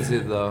community needs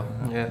it, though.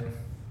 Yeah.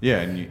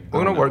 Yeah, and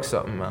We're going to work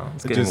something out.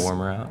 It's getting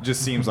warmer out.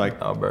 Just seems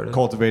like Alberta.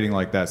 cultivating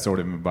like that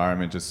sort of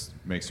environment just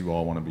makes you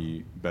all want to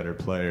be better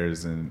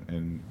players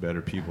and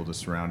better people to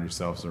surround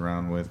yourselves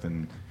around with,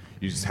 and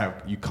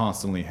you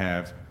constantly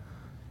have,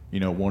 you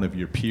know, one of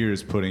your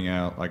peers putting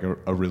out like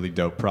a really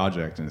dope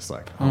project, and it's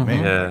like, oh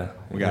man,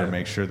 we got to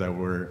make sure that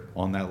we're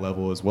on that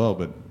level as well,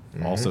 but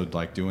also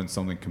like doing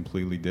something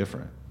completely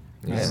different.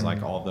 It's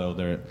like, although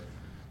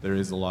there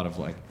is a lot of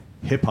like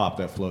hip hop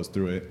that flows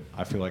through it,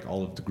 I feel like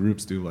all of the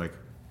groups do like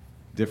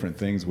different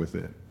things with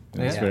it.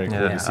 And it's very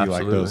cool to see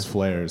like those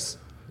flares.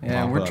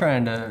 Yeah, and we're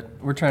trying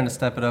to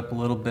step it up a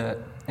little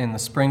bit. In the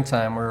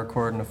springtime, we're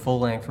recording a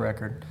full-length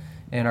record,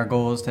 and our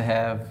goal is to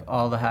have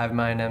all the Hive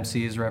Mind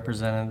MCs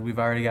represented. We've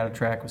already got a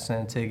track with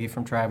Santiggy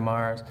from Tribe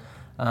Mars.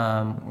 We're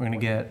gonna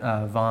get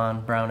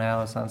Vaughn, Brown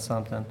Alice on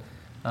something.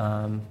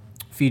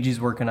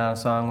 Fiji's working on a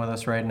song with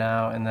us right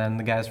now, and then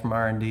the guys from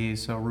R&D,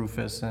 so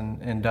Rufus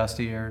and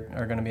Dusty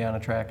are going to be on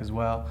a track as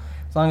well.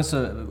 As long as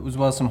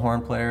some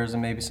horn players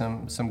and maybe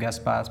some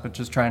guest spots, but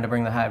just trying to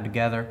bring the Hive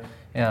together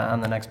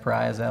on the next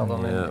Pariahs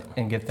album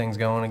and get things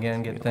going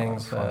again, get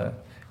things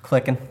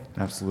clicking.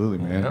 Absolutely,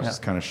 man.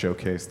 Just kind of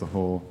showcase the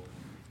whole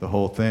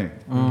thing.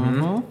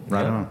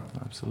 Right on.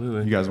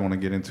 Absolutely. You guys want to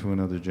get into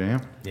another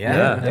jam?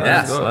 Yeah.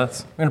 We're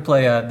going to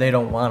play They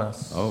Don't Want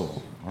Us. Oh,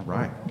 all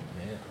right.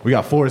 We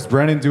got Forrest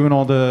Brennan doing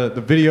all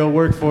the video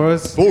work for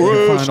us. You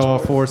can find all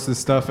Forrest's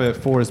stuff at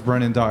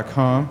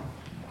forrestbrennan.com.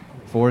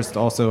 Forrest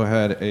also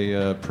had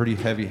a pretty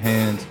heavy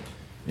hand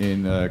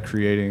in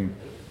creating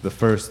the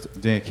first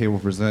Dan Cable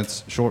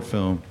Presents short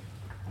film,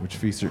 which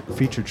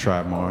featured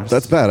Tribe Mars.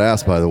 That's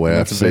badass, by the way. I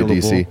have to say,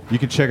 DC. You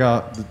can check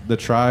out the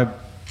Tribe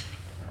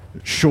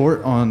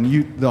short on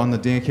the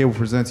Dan Cable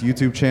Presents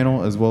YouTube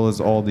channel, as well as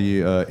all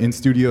the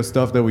in-studio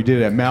stuff that we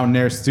did at Mountain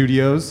Air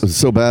Studios. It was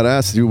so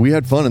badass, dude. We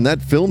had fun, and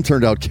that film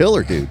turned out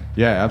killer, dude.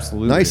 Yeah,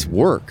 absolutely. Nice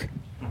work.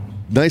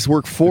 Nice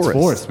work, Forrest. It's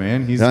Forrest,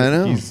 man. I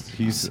know.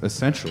 He's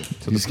essential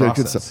to He's the got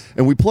good process. stuff.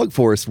 And we plug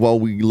Forrest while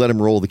we let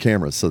him roll the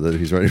cameras so that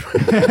he's ready.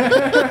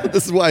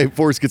 This is why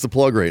Forrest gets a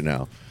plug right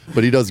now.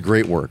 But he does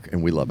great work,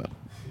 and we love him.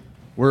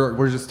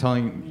 We're just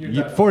telling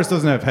you, Forrest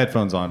doesn't have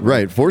headphones on.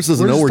 Right. Forrest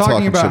doesn't know we're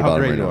talking shit how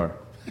about him great right you now. are.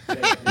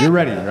 You're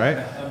ready,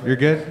 right? You're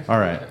good? All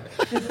right.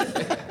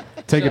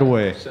 Take it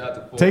away.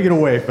 Take it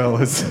away,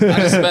 fellas. I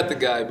just met the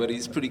guy, but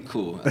he's pretty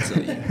cool, I'll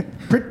tell you.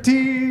 Pretty.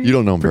 You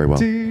don't know him very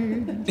well.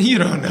 You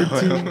don't know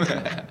him.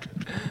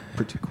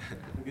 Pretty cool.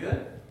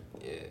 Good?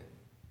 Yeah.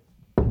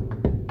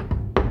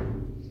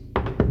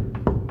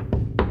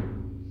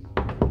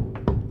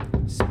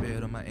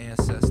 Spirit of my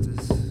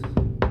ancestors.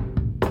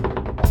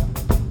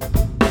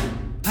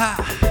 Ha!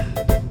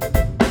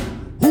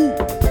 Woo!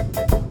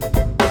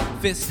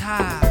 Fist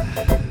high.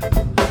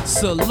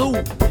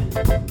 Salute.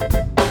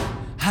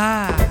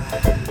 High.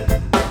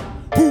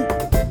 Woo!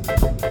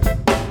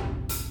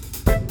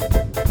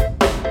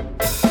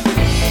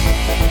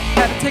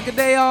 Had to take a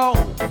day off.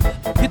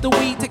 Hit the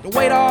weed, take the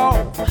weight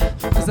off.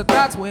 Cause the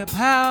thoughts weigh a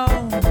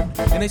pound.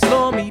 And they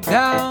slow me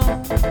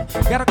down.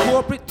 Got a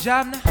corporate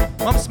job now.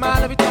 Mama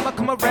smile every time I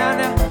come around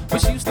now.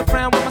 But she used to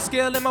frown with my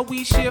scale and my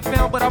weed shit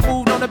found. But I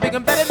moved on to big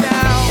and better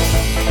now.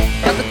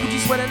 Got the Gucci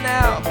sweater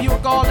now.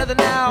 Buick all leather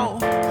now.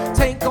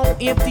 Tank on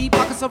empty,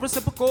 pockets of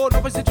reciprocal.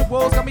 No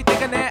residuals, got me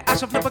thinking that I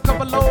should flip a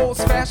couple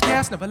loads. Fast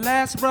cash never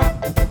lasts,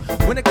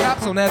 bruh. When the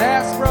cops on that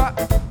ass, bruh,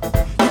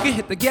 you can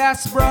hit the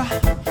gas, bruh.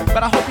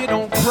 But I hope you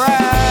don't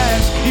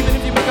crash. Even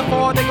if you make a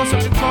fall, they gon'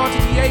 search your car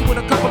GTA with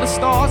a couple of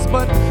stars.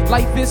 But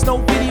life is no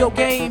video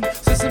game.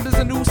 System is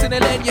a noose and they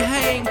let you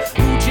hang.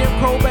 New Jim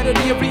Crow, better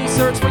do your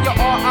research for your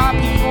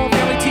RIP on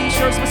family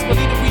t-shirts. Must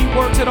believe that we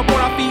work to the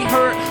point our feet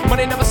hurt.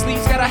 Money never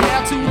sleeps, gotta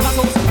have two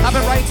hustles. I've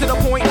been right to the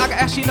point, I got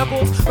ashy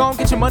knuckles. Gon'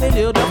 get your money,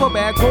 little duffel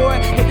bag boy.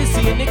 Hate to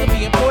see a nigga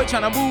be employed,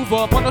 tryna move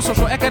up on the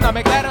social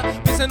economic ladder.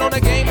 Missing on the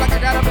game like I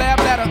got a blab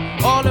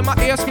bladder. All in my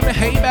ear screaming,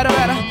 hey, better,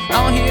 better. I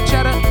don't hear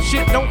chatter,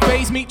 shit don't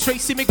faze me.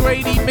 Tracy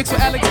McGrady mixed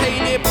with Alex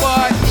Haley,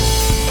 but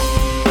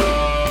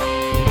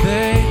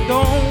they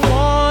don't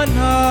want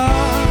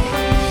us.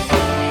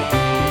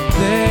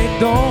 They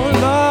don't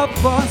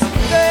love us.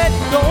 They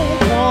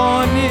don't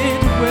want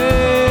it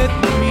with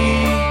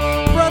me.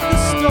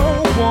 Brothers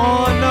don't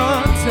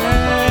wanna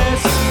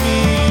test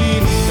me,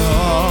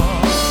 no.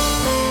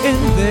 And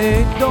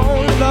they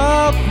don't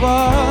love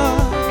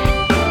us.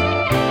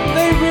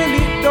 They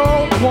really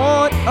don't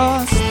want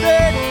us.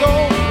 They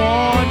don't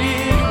want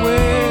it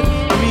with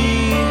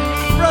me.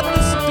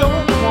 Brothers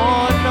don't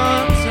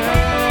wanna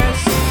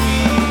test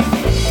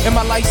me. And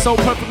my life so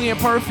perfectly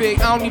imperfect,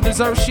 I don't even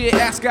deserve shit.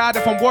 Ask God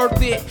if I'm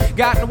worth it.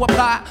 got no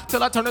reply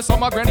till I turned and saw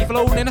my granny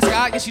floating in the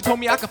sky. Yeah, she told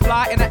me I could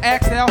fly, and I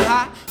asked how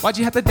high. Why'd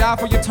you have to die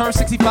for your turn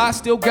 65?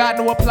 Still got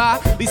no reply.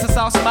 Lisa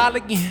saw her smile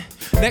again.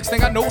 Next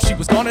thing I know, she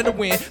was gone to the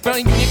wind.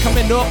 Family union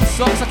coming up, it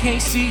sucks, I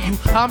can't see you.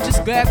 I'm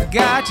just glad the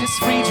guy just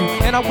freed you,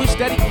 and I wish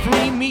that he could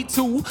free me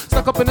too.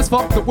 Stuck up in this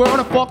fuck the world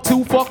and fuck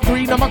 2, fuck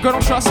 3. Now my girl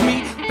don't trust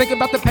me. Think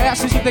about the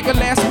past since you think of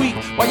last week.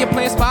 While you're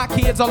playing spy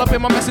kids all up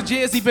in my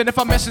messages. Even if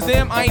I message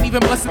them, I ain't even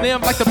blessing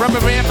them. Like the rubber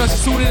band,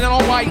 plus you're suited and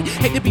all white.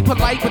 Hate to be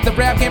polite, but the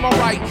rap game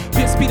alright.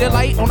 Pin speed of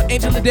light on the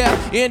angel of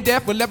death. In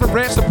death with lever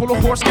branch to pull a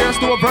horse carriage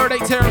through a bird. A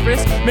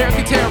terrorist,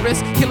 American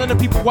terrorists, killing the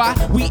people. Why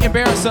we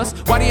embarrass us?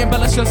 Why they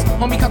embellish us?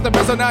 Homie caught the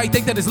bezel, now you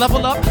think that it's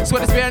level up.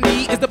 Swear this bare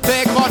knee is the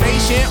plague of our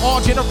nation. All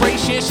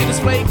generation, shit is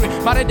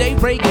flagrant. By the day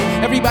breaking,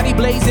 everybody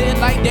blazing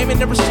like Damon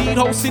and Rashid.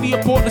 Whole city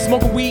of Portland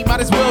smoking weed, might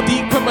as well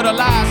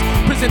decriminalize.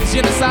 Prison is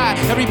genocide,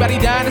 everybody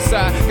dying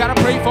inside. Gotta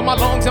pray for my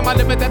lungs and my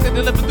liver that they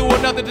deliver through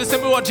another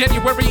December or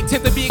January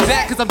 10th to be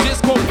exact, cause I'm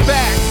just quoting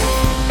facts.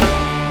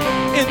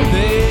 And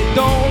they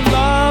don't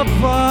love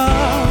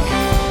us,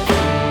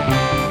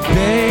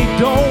 they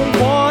don't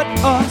want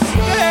us,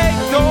 they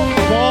don't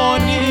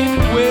want it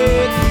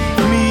with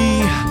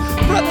me.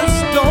 Brothers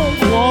don't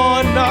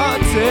wanna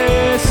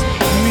test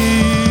me,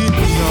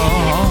 no.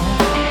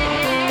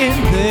 And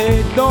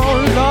they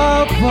don't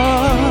love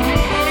us,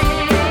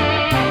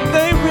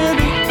 they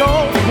really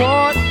don't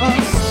want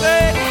us,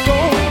 they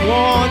don't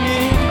want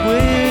it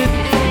with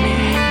me.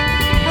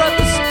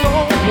 Brothers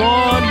don't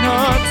wanna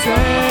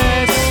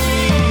test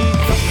me,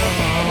 no.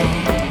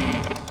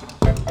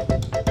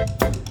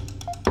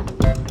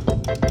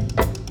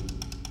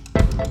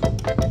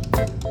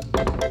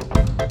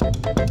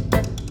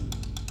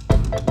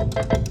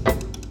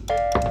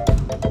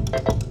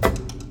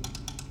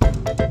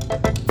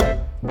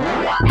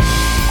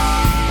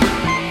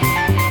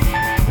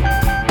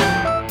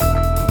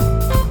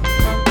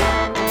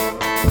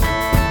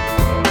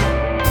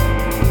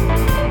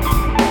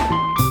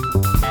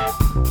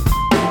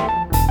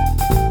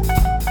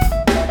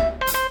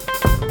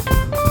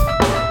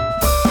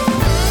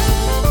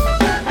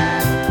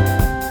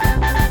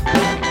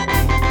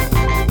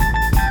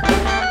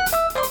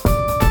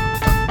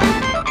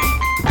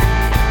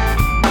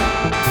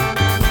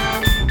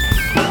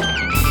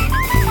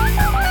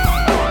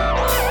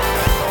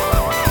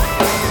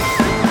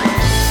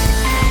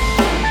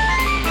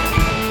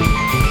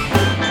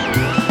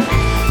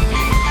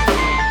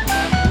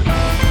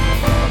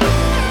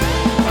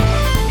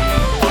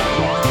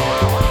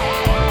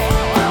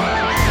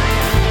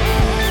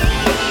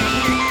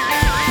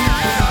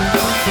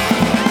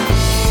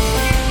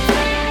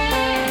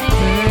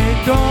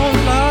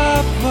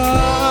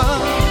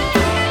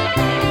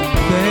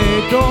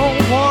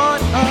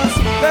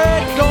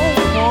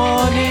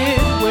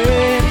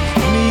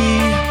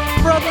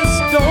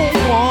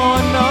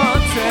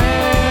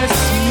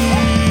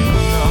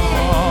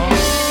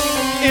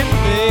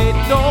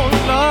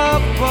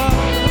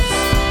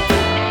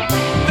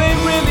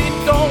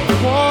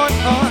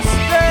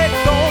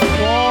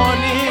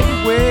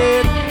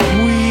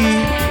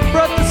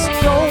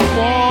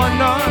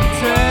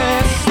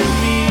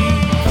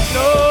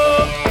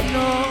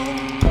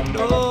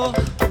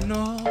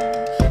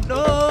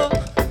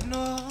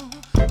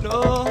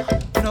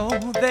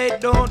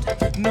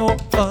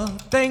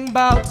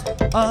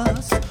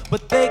 Us,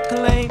 but they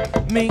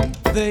claiming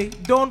they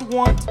don't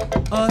want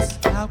us.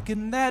 How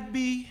can that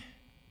be?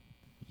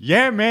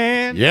 Yeah,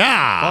 man.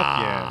 Yeah. Fuck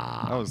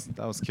yeah.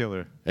 That was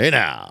killer. Hey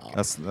now.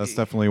 That's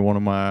definitely one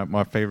of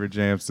my favorite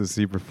jams to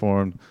see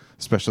performed,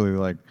 especially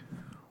like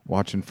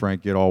watching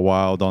Frank get all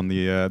wild on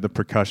the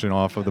percussion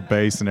off of the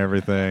bass and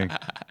everything.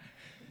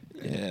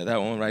 Yeah, that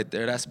one right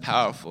there, that's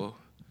powerful.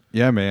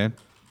 Yeah, man.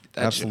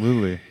 That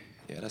Absolutely.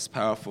 Yeah, that's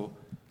powerful.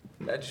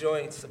 That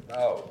joint's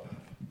about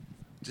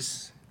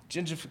just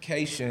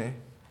gentrification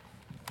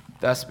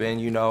that's been,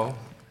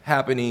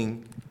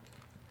 happening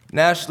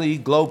nationally,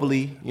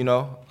 globally.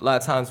 A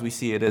lot of times we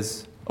see it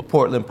as a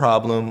Portland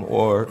problem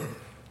or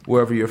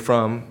wherever you're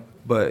from,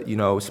 but,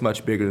 it's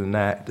much bigger than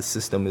that. The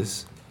system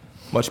is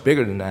much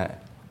bigger than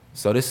that.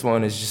 So this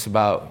one is just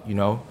about,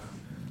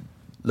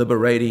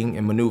 liberating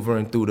and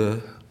maneuvering through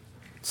the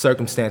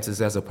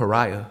circumstances as a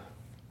pariah,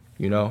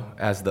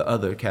 as the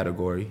other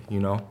category,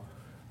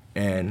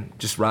 and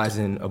just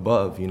rising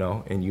above,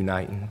 and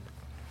uniting.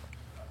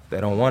 They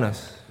don't want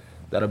us.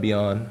 That'll be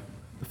on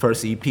the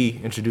first EP,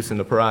 Introducing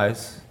the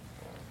Pariahs,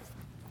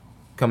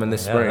 coming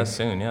this spring. That's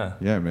soon, yeah.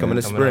 Yeah, man. Coming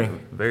this spring.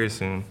 Very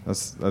soon.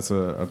 That's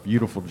a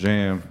beautiful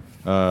jam.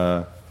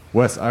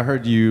 Wes, I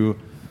heard you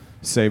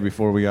say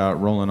before we got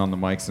rolling on the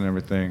mics and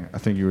everything, I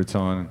think you were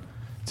telling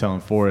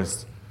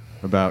Forrest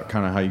about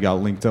kind of how you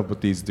got linked up with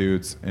these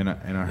dudes, and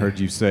I heard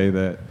you say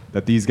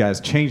that these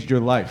guys changed your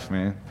life,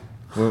 man.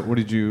 What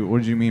did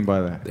you mean by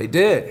that? They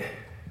did.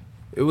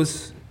 It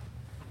was,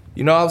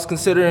 I was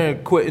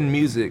considering quitting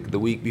music the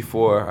week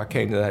before I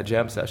came to that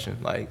jam session.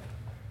 Like,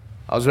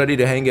 I was ready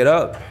to hang it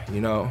up,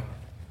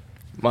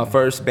 My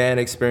first band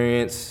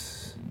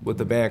experience with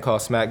a band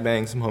called Smack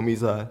Bang, some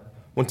homies I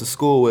went to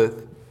school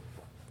with,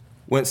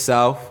 went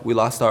south. We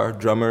lost our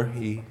drummer.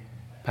 He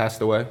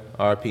passed away,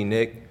 R.I.P.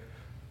 Nick.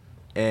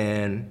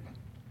 And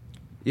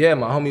yeah,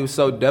 my homie was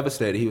so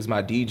devastated. He was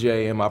my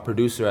DJ and my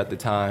producer at the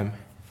time.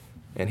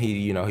 And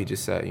he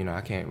just said,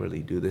 I can't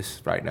really do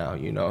this right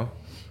now,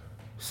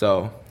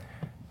 So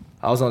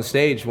I was on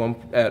stage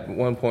at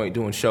one point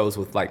doing shows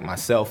with like my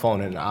cell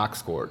phone and an aux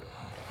cord.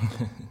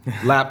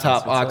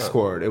 Laptop aux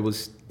cord.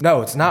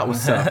 No, it's not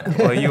what's up.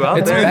 Well, you out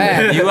It's there?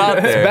 bad. You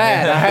out there? It's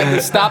bad. I had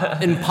to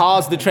stop and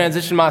pause the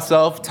transition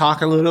myself,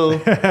 talk a little,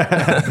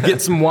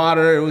 get some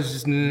water. It was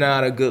just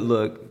not a good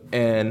look.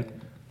 And,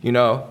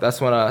 that's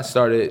when I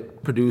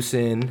started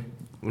producing,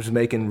 was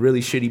making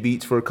really shitty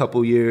beats for a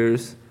couple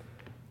years.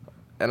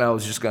 And I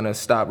was just gonna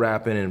stop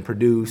rapping and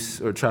produce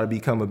or try to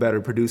become a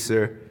better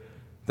producer.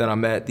 Then I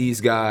met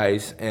these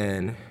guys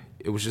and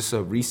it was just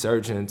a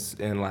resurgence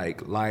in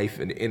like life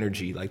and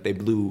energy. Like they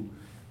blew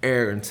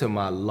air into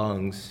my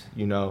lungs,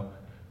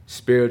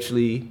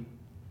 spiritually,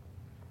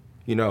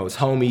 as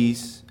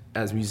homies,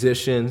 as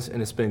musicians,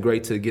 and it's been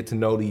great to get to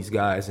know these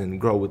guys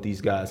and grow with these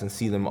guys and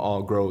see them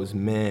all grow as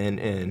men,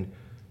 and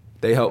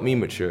they helped me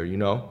mature,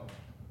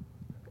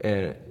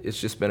 and it's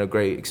just been a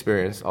great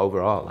experience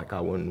overall. Like I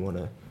wouldn't want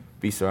to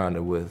be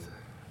surrounded with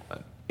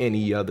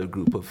any other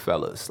group of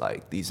fellas.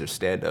 Like these are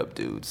stand-up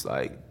dudes,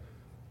 like.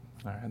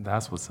 All right,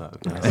 that's what's up.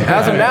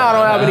 As of now, I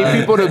don't have any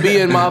people to be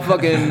in my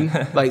fucking,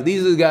 like,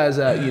 these are the guys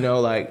that,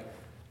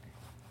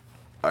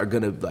 are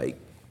gonna,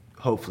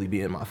 hopefully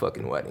be in my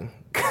fucking wedding.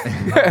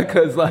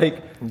 Because,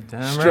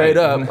 straight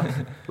up,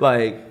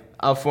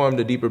 I've formed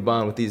a deeper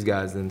bond with these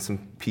guys than some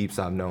peeps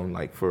I've known,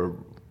 for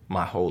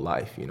my whole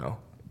life,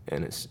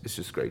 And it's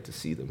just great to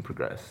see them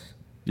progress.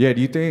 Yeah,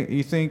 do you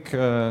think,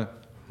 because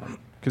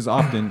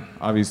often,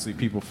 obviously,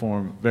 people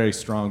form very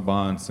strong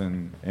bonds,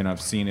 and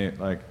I've seen it,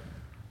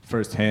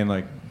 firsthand,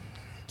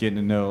 getting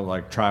to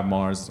know Tribe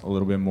Mars a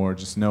little bit more,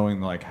 just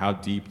knowing how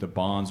deep the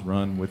bonds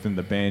run within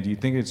the band. Do you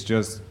think it's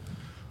just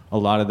a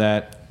lot of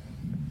that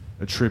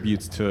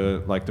attributes to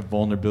the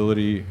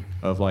vulnerability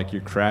of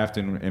your craft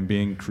and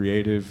being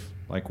creative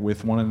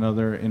with one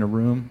another in a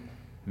room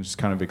and just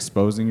kind of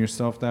exposing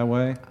yourself that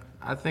way?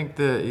 I think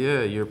that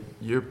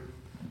you're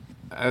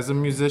as a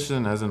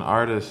musician, as an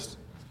artist,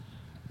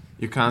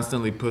 you're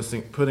constantly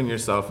putting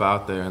yourself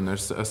out there, and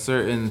there's a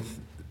certain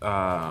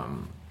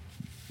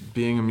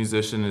being a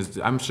musician is,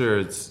 I'm sure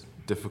it's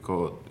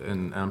difficult,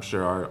 and I'm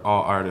sure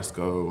all artists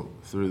go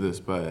through this,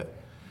 but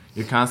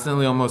you're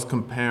constantly almost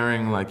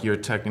comparing your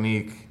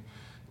technique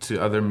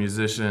to other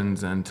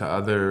musicians and to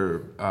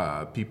other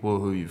people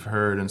who you've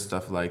heard and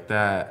stuff like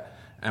that.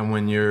 And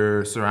when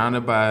you're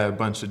surrounded by a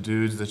bunch of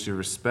dudes that you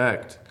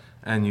respect,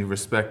 and you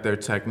respect their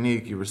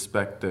technique, you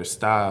respect their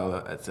style,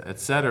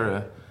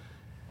 etc.,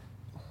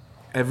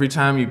 every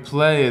time you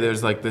play,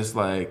 there's this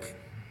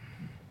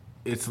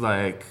it's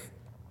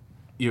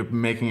you're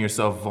making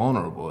yourself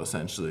vulnerable,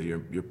 essentially.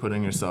 You're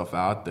putting yourself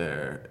out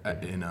there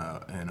in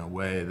a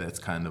way that's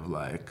kind of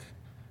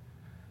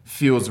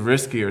feels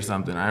risky or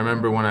something. I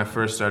remember when I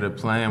first started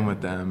playing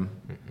with them,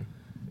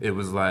 it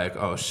was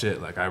oh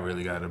shit, I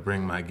really got to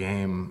bring my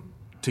game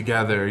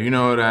together, you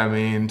know what I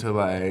mean,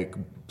 to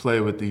play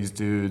with these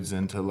dudes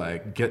and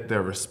to get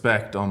their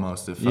respect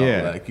almost, it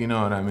felt you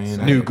know what I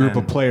mean? New group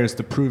of players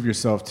to prove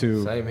yourself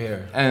to. Same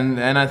here. And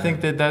I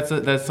think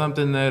that's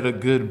something that a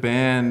good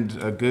band,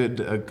 a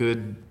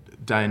good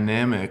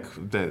dynamic,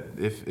 that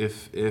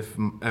if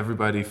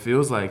everybody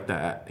feels like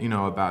that,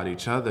 about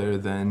each other,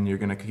 then you're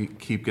gonna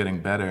keep getting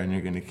better, and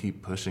you're gonna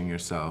keep pushing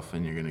yourself,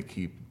 and you're gonna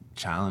keep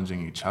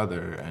challenging each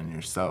other and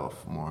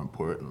yourself, more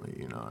importantly,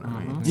 you know what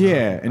I mean?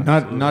 Yeah, and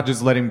not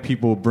just letting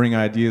people bring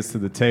ideas to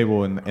the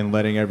table and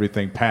letting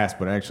everything pass,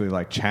 but actually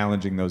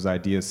challenging those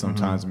ideas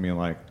sometimes and being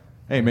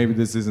hey, maybe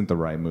this isn't the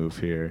right move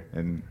here,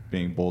 and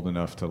being bold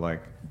enough to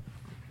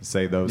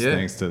say those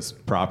things to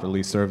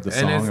properly serve the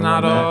song. And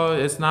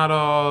it's not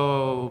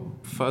all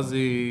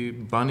fuzzy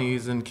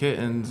bunnies and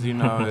kittens,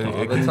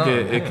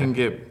 it can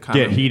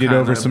get heated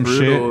over some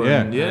brutal, shit.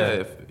 And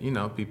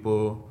if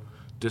people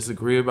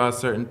disagree about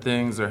certain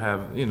things or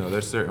have,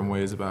 there's certain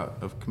ways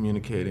of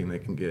communicating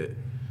that can get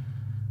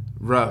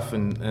rough,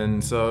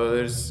 and so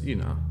there's,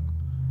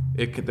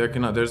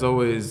 there's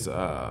always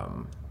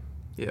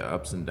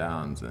ups and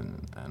downs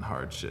and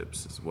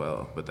hardships as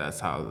well, but that's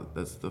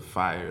the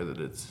fire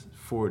that it's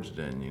forged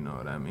in, you know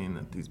what I mean,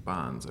 that these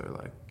bonds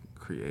are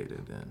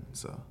created in.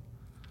 So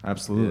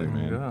absolutely,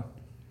 man. Yeah.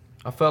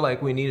 I felt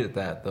like we needed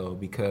that though,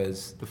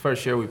 because the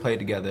first year we played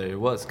together, it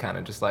was kind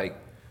of just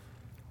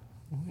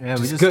Yeah,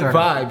 just good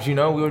vibes,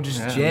 We were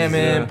just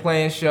jamming,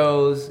 playing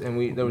shows,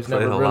 and there was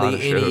never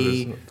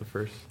really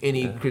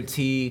any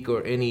critique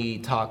or any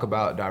talk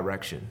about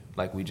direction.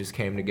 We just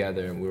came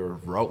together and we were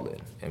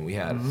rolling, and we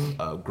had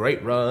a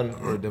great run.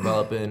 We were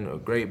developing a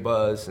great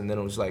buzz, and then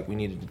it was we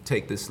needed to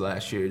take this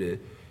last year to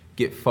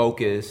get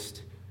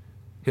focused,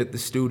 hit the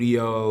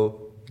studio,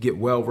 get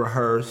well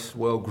rehearsed,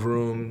 well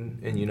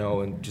groomed, and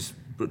and just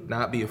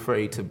not be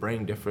afraid to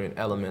bring different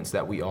elements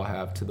that we all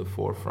have to the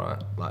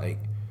forefront.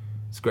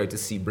 It's great to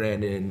see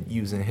Brandon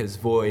using his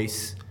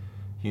voice.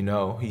 He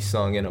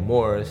sung in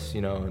Amoris,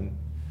 and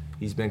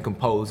he's been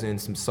composing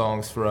some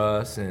songs for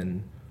us.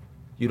 And,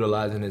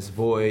 utilizing his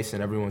voice,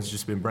 and everyone's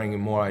just been bringing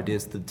more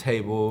ideas to the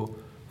table.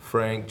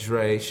 Frank,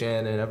 Dre,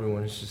 Shannon,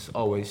 everyone's just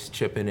always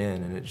chipping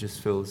in, and it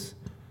just feels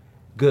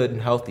good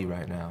and healthy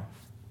right now.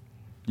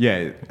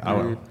 Yeah,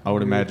 I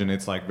would imagine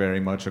it's like very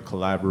much a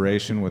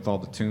collaboration with all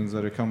the tunes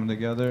that are coming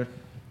together.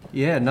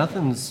 Yeah,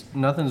 nothing's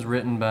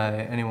written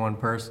by any one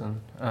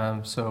person.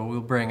 So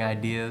we'll bring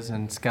ideas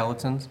and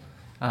skeletons,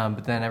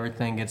 but then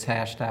everything gets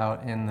hashed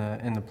out in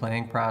the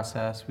playing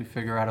process. We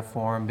figure out a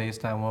form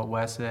based on what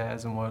Wes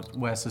has and what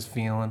Wes is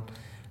feeling.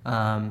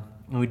 And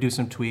we do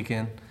some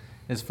tweaking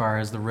as far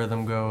as the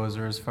rhythm goes,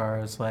 or as far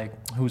as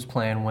like who's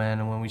playing when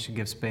and when we should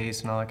give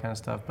space and all that kind of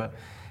stuff. But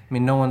I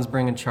mean, no one's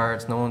bringing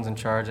charts. No one's in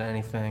charge of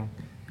anything.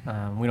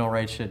 We don't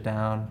write shit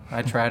down.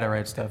 I try to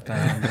write stuff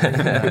down.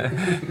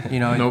 But,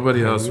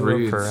 Nobody else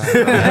reads. None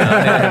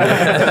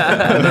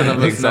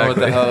of us know what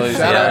the hell is.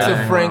 Shout out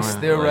to Frank's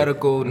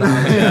theoretical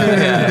knowledge.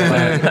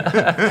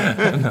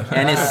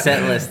 And his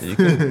set list.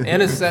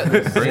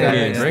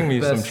 Bring me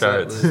some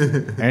charts.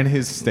 And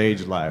his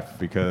stage life,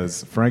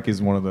 because Frank is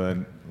one of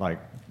the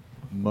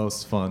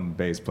most fun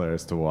bass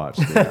players to watch.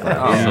 Dude.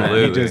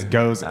 Absolutely. He just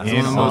goes It's in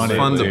one of the on most it,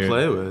 fun dude. to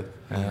play with.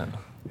 Yeah.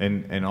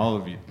 And all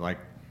of you, like,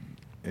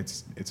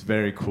 it's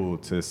very cool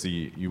to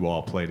see you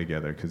all play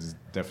together, because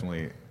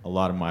definitely a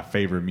lot of my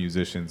favorite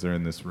musicians are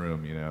in this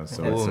room,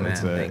 so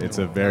it's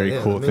a very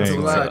cool It means thing.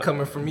 a lot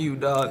coming from you,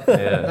 dog.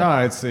 Yeah. No,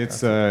 it's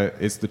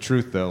the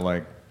truth though.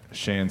 Like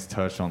Shan's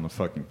touch on the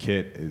fucking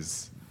kit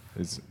is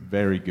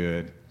very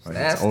good. Like, it's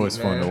nasty, always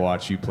fun man. to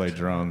watch you play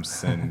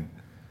drums, and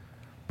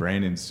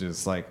Brandon's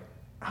just like,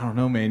 I don't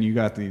know, man. You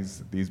got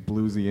these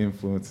bluesy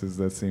influences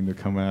that seem to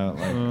come out.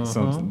 Like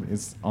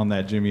it's on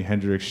that Jimi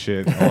Hendrix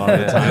shit a lot of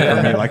the time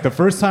for me. Like the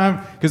first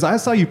time, because I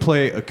saw you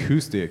play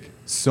acoustic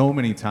so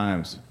many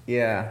times.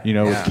 Yeah.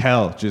 With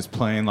Kel just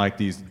playing like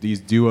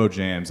these duo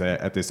jams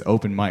at this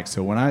open mic.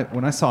 So when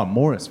I saw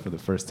Morris for the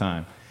first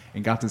time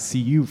and got to see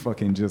you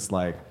fucking just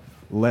like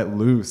let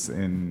loose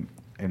and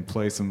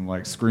play some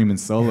like screaming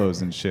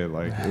solos and shit,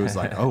 like it was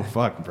like, oh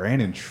fuck,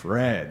 Brandon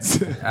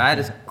shreds. I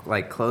just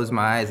like close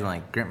my eyes and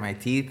like grit my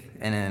teeth,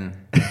 and then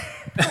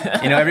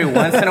every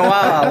once in a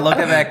while I'll look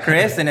up at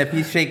Chris, and if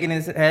he's shaking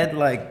his head,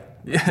 like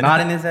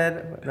nodding his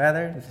head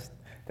rather,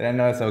 then I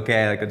know it's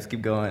okay. Like I just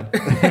keep going. The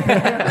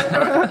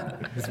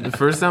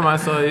first time I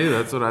saw you,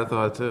 that's what I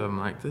thought too. I'm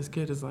like, this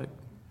kid is like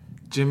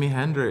Jimi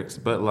Hendrix,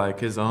 but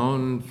like his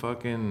own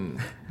fucking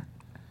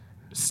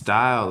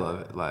style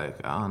of it.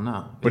 Like, I don't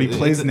know. But he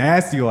plays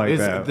nasty like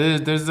that.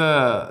 There's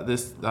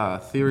this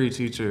theory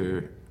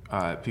teacher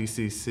at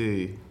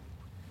PCC,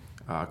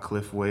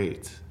 Cliff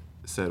Waite,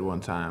 said one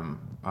time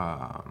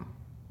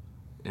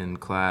in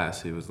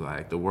class, he was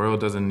like, the world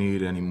doesn't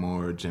need any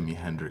more Jimi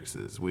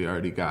Hendrixes. We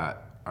already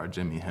got our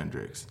Jimi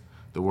Hendrix.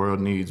 The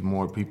world needs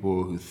more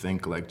people who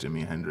think like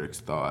Jimi Hendrix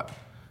thought,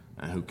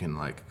 and who can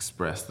like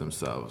express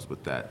themselves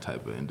with that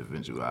type of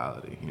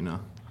individuality, And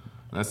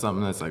that's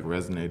something that's like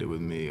resonated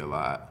with me a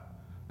lot,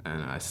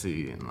 and I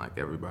see in like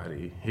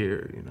everybody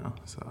here,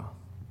 So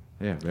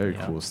Yeah, very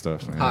cool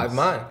stuff, man. Hive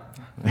mind.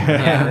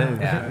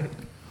 Yeah.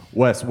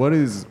 Wes, what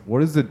is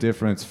the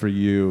difference for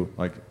you?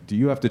 Like, do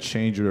you have to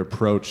change your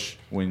approach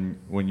when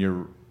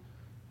you're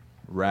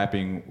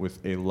rapping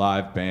with a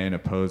live band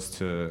opposed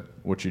to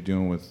what you're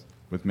doing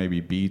with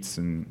maybe beats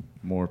and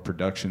more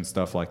production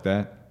stuff like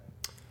that?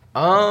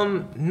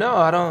 No,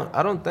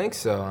 I don't think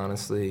so,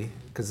 honestly,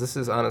 because this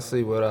is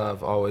honestly what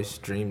I've always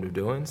dreamed of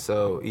doing.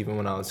 So even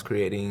when I was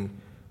creating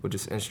with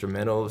just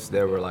instrumentals,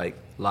 there were like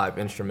live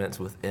instruments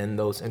within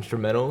those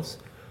instrumentals,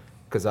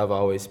 because I've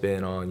always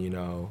been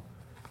on,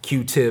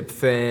 Q-Tip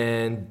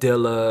fan,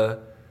 Dilla,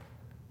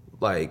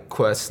 like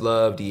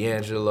Questlove,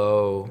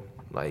 D'Angelo,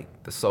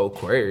 like the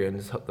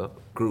Soulquarians, the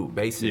group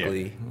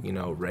basically,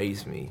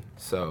 raised me.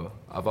 So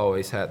I've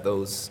always had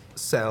those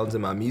sounds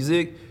in my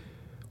music.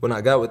 When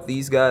I got with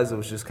these guys, it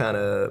was just kind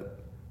of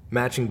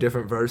matching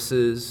different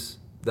verses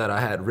that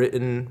I had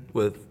written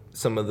with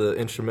some of the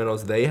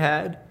instrumentals they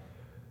had.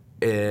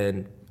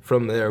 And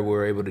from there, we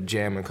were able to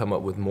jam and come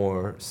up with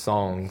more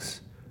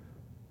songs.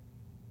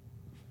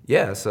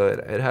 Yeah, so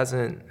it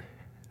hasn't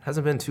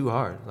been too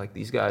hard. Like,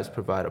 these guys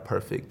provide a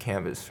perfect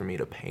canvas for me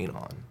to paint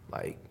on.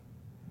 Like,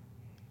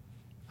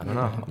 I don't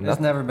know. It's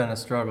never been a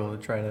struggle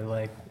to try to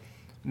like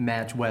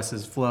match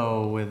Wes's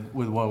flow with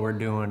what we're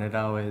doing. It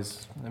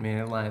always,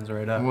 it lines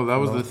right up. Well, that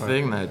was the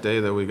thing that day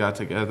that we got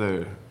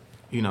together,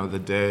 the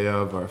day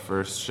of our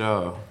first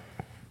show.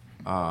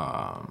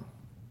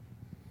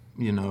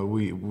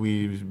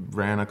 We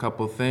ran a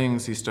couple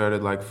things. He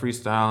started like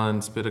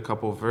freestyling, spit a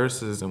couple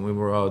verses, and we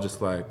were all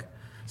just like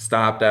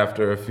stopped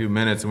after a few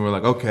minutes, and we were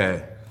like,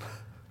 okay,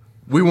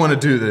 we want to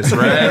do this,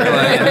 right?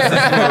 Like, this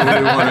is what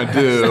we want to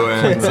do.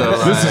 And so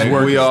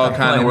like, we all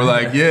kind of were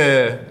like,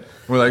 yeah.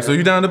 We're like, so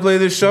you down to play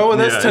this show with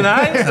us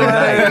tonight?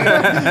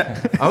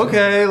 Like,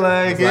 okay,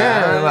 like,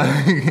 yeah.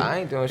 Like, I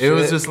ain't doing shit. It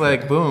was just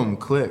like, boom,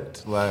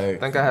 clicked. Like, I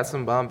think I had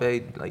some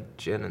Bombay like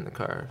gin in the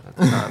car at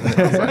the time.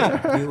 I was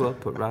like, You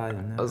up put Ryan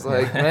in there. I was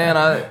like, man,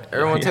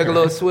 everyone take a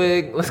little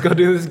swig. Let's go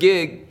do this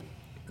gig.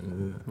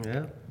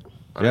 Yeah.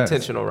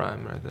 Unintentional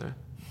rhyme right there.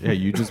 Yeah,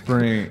 you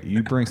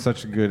bring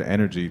such a good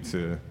energy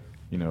to,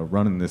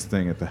 running this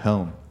thing at the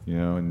helm,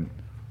 and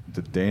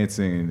the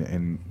dancing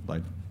and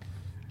like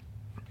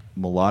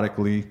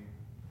melodically,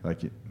 like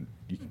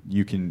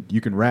you can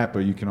rap, but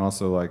you can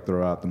also like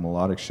throw out the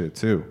melodic shit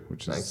too,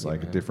 which is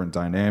like a different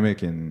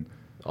dynamic. And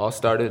all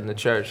started in the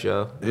church,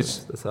 yo.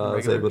 That's how I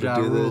was able to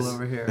do this.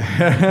 Over here.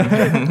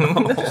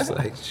 Just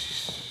like,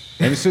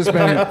 and it's just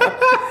been.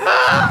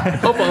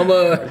 hope I'm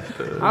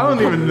I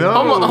don't even know.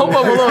 hope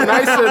I'm a little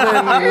nicer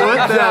than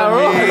what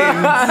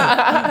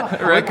that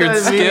means. Record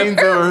skip.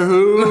 Or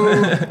who?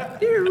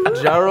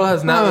 Ja Rule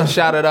has not been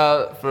shouted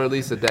out for at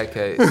least a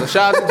decade. So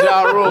shout out to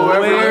Ja Rule,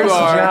 wherever you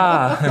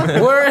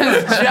are. Where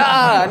is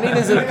Ja? I need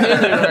his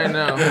opinion right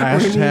now.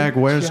 Hashtag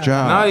where's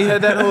Ja? No, he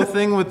had that whole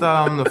thing with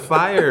the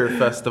Fire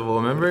Festival.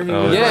 Remember? He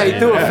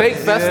threw a fake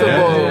festival.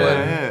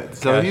 Yeah.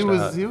 So he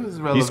was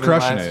relevant. He's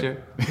crushing last it.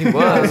 year. He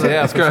was,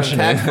 yeah, he's crushing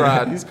tax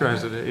fraud. He's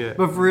crushing it. Yeah.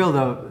 But for real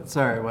though,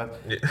 sorry, what?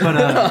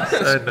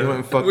 But He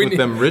wouldn't fuck with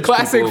them rich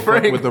classic people.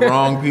 Frank. Fuck with the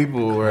wrong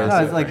people. Whereas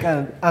no, it's like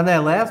on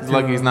that last it's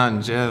like tour, he's not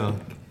in jail.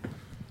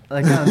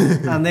 like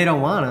on They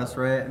Don't Want Us,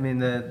 right? I mean,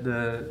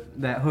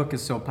 that hook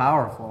is so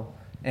powerful,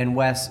 and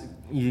Wes,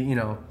 you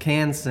know,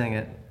 can sing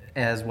it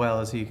as well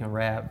as he can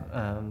rap,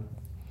 and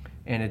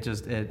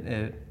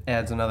it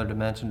adds another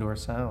dimension to our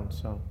sound.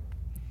 So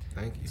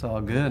Thank you. it's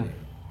all good.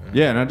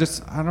 Yeah, and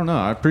I don't know.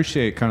 I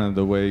appreciate kind of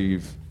the way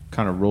you've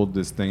kind of rolled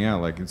this thing out.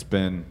 Like it's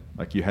been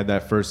like you had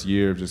that first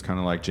year of just kind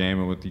of like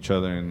jamming with each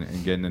other and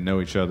getting to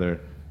know each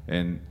other,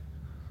 and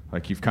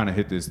like you've kind of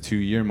hit this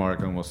 2-year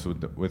mark almost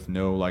with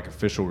no like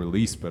official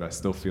release, but I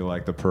still feel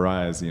like the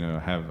Pariahs, you know,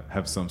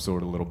 have some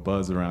sort of little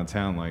buzz around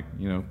town. Like,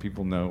 you know,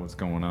 people know what's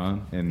going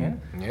on,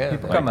 and Yeah,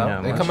 People like, come out.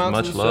 Yeah, They much, come out to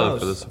much the love shows.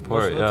 for the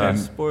support. Much love Yeah. for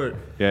the support.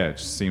 yeah, it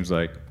just seems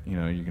like, you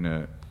know, you're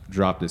gonna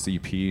drop this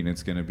EP and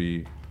it's gonna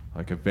be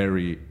like a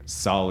very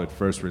solid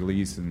first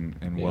release and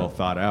well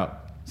thought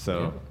out.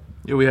 So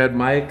Yeah, we had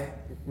Mike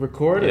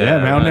recorded. Yeah,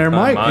 Mount Air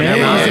Mike. Mount Yeah.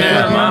 Air Mike.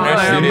 Yeah, Mount Air Mount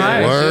Air Studios.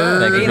 Mike. Word.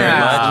 Thank you very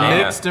much.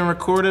 Yeah. Mixed and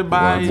recorded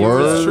by Word.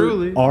 yours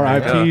truly.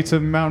 R.I.P. to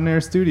Mountain Air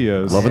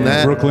Studios, Loving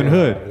that. Brooklyn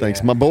Hood.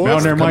 Thanks, my boys.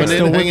 Mountain Air coming Mike's in,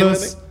 still with hanging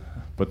us,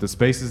 but the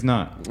space is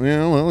not.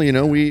 Yeah, well, you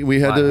know, we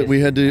had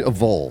to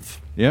evolve.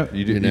 Yeah,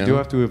 you do know?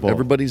 have to evolve.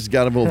 Everybody's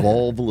got to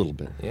evolve a little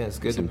bit. Yeah, it's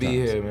good to be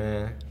here,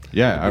 man.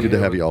 Yeah, Good to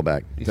have you all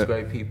back. These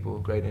great people,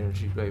 great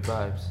energy, great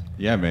vibes.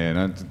 Yeah, man,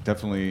 I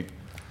definitely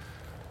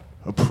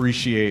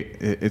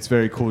appreciate it. It's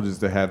very cool just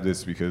to have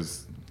this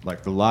because,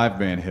 like, the live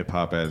band hip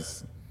hop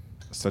has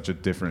such a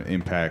different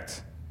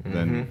impact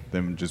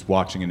than just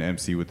watching an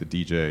MC with the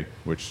DJ,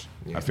 which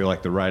I feel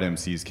like the right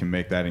MCs can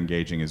make that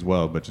engaging as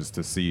well. But just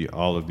to see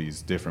all of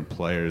these different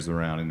players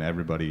around and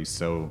everybody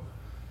so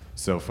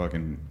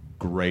fucking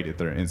great at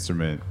their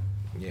instrument.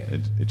 Yeah.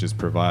 It just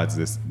provides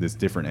this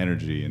different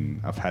energy, and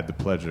I've had the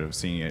pleasure of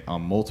seeing it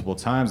on multiple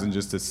times, and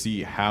just to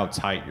see how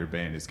tight your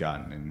band has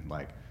gotten, and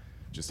like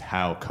just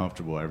how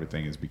comfortable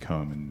everything has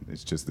become, and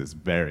it's just this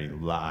very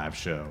live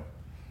show.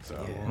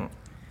 So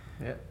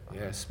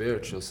Yeah,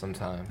 spiritual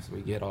sometimes.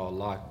 We get all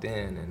locked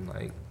in and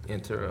like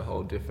enter a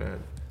whole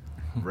different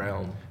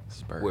realm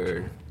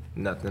where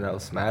nothing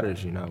else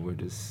matters, you know. We're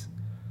just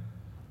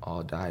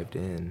all dived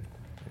in,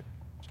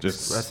 just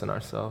expressing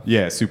ourselves.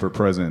 yeah, super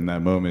present in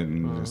that moment,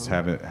 and just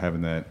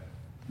having that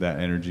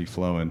energy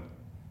flowing.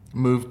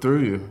 Move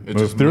through you. It Move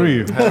just through you.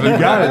 You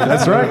got it.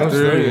 That's right. Moves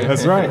through you.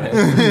 That's right.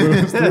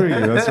 Moves through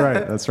you. That's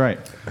right. That's right.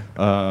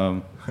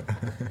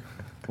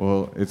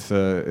 Well, it's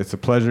a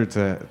pleasure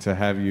to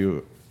have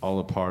you all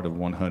a part of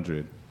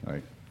 100.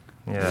 Like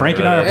Yeah, Frank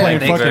and I are yeah, playing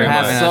thanks fucking. very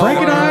much.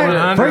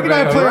 Frank and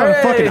I play on a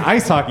fucking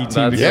ice hockey team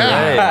That's together.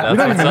 right. Yeah. We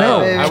don't That's even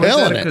what's know. up.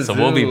 Killing it. So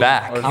we'll be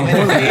back.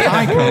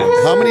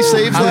 How many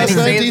saves How last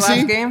many night, saves last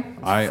DC? game?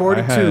 I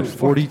 42. had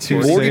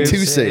 42 42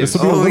 saves. saves.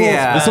 This will be Oh,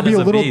 yeah. this will be a That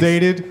is a little beast.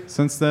 dated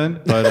since then,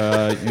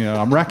 but you know,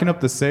 I'm racking up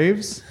the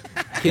saves.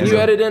 Can you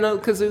edit in a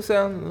kazoo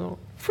sound? No.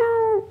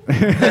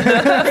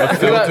 a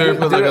filter,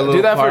 put like a little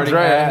do that for party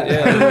Dre. hat.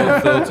 Yeah,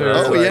 a little filter.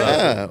 Oh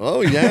yeah.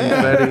 Oh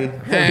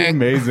yeah.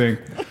 Amazing.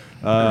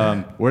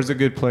 Where's a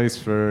good place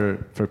for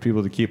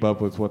people to keep up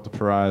with what the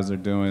Pariahs are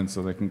doing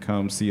so they can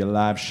come see a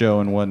live show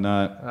and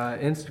whatnot?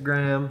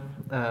 Instagram,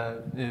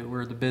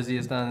 we're the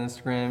busiest on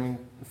Instagram.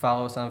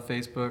 Follow us on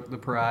Facebook, The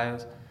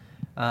Pariahs.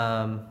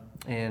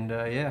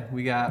 Yeah,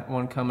 we got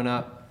one coming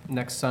up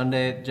next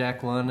Sunday at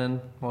Jack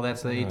London. Well,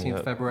 that's the 18th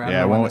of February. I Yeah,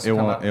 don't know when this will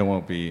come out. it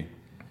won't be.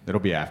 It'll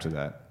be after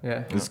that.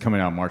 Yeah. This is coming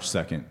out March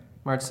 2nd.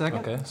 March 2nd?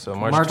 Okay, so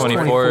March March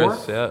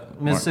 24th. Yeah.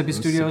 Mississippi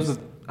Studios with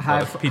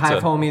Hive Pizza.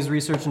 Homies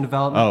Research and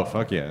Development. Oh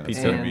fuck yeah! It's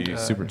gonna And, be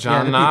super.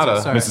 John the pizza,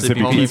 Nada, sorry. Mississippi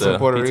Homies Pizza. from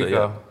Puerto Pizza,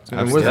 Rico. And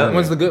Absolutely.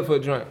 when's the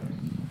Goodfoot joint?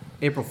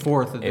 April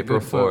 4th at the April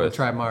Good Foot with 4th.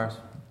 Tribe Mars.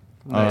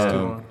 Next to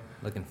one.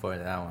 Looking forward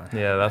to that one.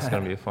 Yeah, that's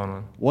gonna be a fun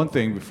one. One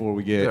thing before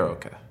we get They're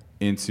okay.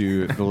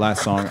 into the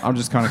last song, I'm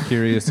just kind of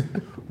curious.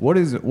 What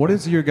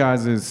is your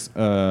guys's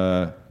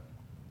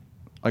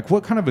like?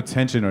 What kind of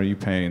attention are you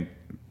paying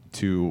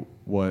to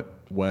what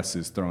Wes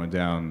is throwing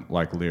down,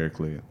 like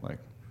lyrically? Like,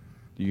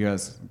 you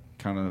guys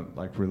kind of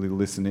like really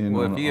listen in.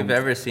 Well, on, if you've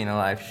ever seen a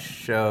live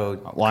show,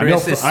 well,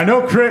 Chris I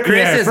know Chris.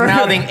 Chris is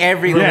mouthing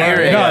every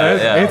lyric.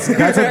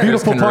 That's a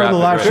beautiful part of the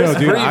live show,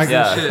 dude.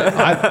 Yeah.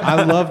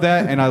 I love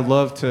that, and I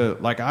love to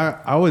like. I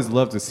always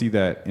love to see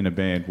that in a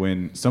band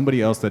when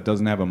somebody else that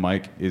doesn't have a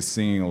mic is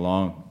singing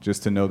along,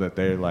 just to know that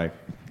they're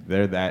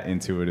that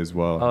into it as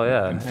well. Oh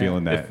yeah, and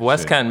feeling that. If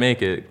Wes shit. can't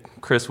make it,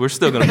 Chris, we're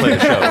still gonna play the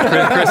show.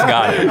 Chris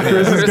got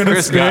it.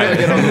 Chris got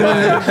it.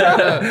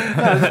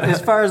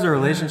 As far as the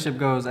relationship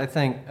goes, I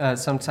think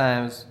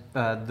sometimes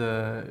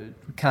the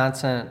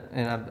content,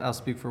 and I'll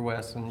speak for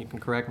Wes, and you can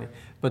correct me,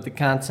 but the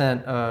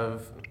content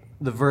of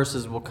the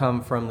verses will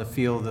come from the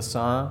feel of the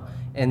song,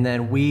 and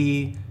then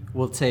we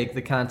will take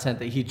the content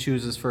that he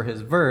chooses for his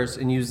verse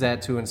and use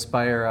that to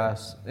inspire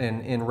us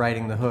in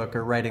writing the hook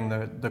or writing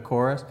the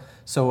chorus.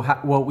 So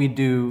what we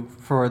do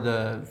for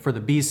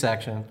the B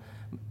section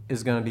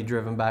is going to be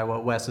driven by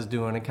what Wes is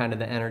doing and kind of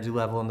the energy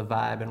level and the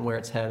vibe and where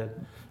it's headed.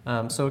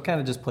 So it kind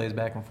of just plays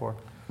back and forth.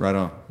 Right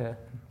on. Yeah.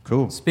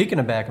 Cool. Speaking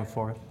of back and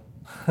forth,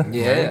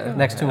 Yeah.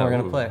 next tune we're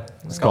going to play.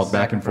 It's called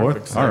Back and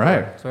Forth. All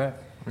right. That's right.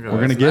 We're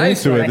going to get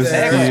into it. This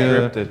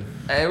is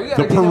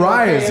the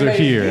Pariahs are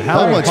here.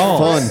 How much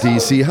Halls. fun,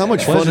 DC? How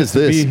much fun Pleasure is to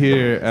this? be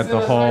here at the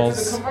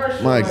Halls.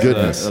 My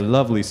goodness. A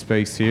lovely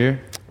space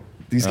here.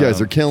 These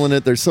guys are killing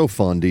it. They're so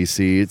fun,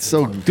 DC. It's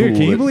so cool. Dude,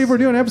 can you believe we're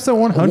doing episode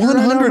 100?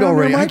 100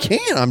 already? I Mike?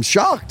 can't. I'm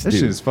shocked. This dude.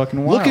 shit is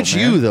fucking wild. Look at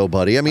man. you, though,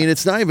 buddy. I mean,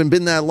 it's not even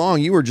been that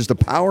long. You were just a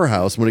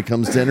powerhouse when it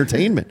comes to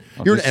entertainment.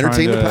 I'm You're an just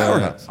trying entertainment to-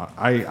 powerhouse.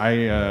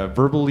 I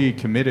verbally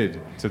committed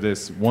to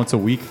this once a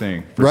week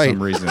thing for Right.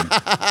 some reason,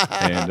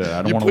 and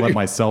I don't want to let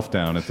myself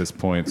down at this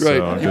point. Right.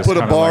 So I'm You just put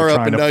a kinda bar like up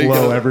trying and to now you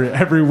flow gotta-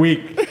 every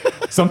week.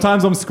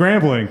 Sometimes I'm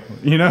scrambling,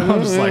 you know.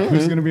 I'm just like,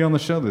 who's going to be on the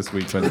show this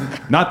week? But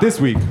not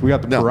this week. We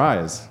got the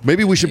Pariahs.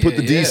 Maybe we should put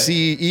the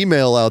DC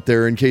email out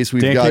there in case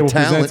we've got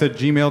talent.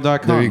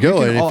 DanCablePresents@gmail.com. There you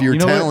go. And if you're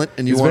know what? talent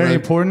and you it's wanna- very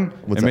important,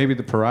 What's and that? maybe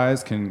the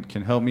Pariahs can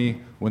help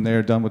me when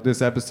they're done with this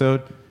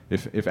episode.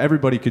 If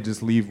everybody could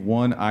just leave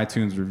one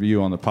iTunes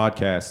review on the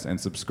podcast and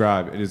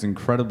subscribe, it is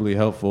incredibly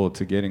helpful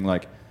to getting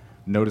like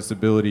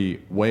noticeability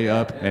way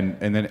up, and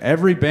then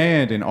every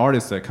band and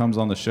artist that comes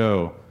on the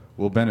show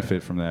will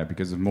benefit from that,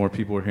 because if more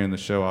people are hearing the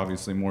show,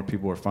 obviously more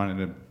people are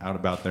finding out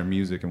about their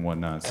music and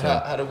whatnot. So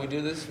How do we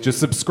do this? just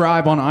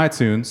subscribe on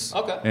iTunes,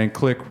 Okay. and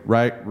click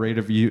rate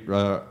a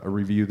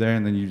review there,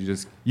 and then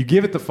you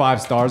give it the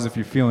 5 stars if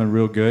you're feeling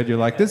real good. You're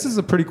like, this is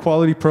a pretty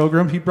quality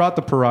program. He brought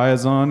the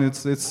Pariahs on.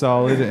 It's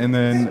solid, and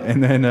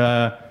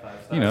then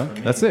you know,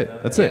 that's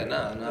it. That's it.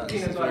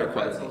 Peanut butter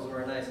pretzels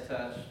were a nice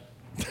touch.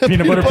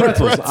 Peanut butter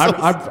pretzels.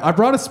 I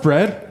brought a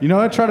spread. You know,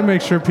 I try to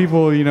make sure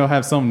people, you know,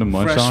 have something to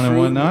munch Fresh on and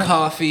fruit, whatnot.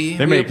 coffee.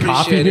 They We make coffee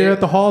appreciate here it. at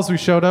the Halls. We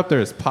showed up.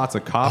 There's pots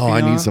of coffee. Oh,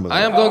 I on. need some of that.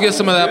 I am gonna get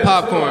some of that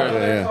popcorn.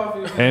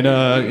 And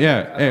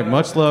hey,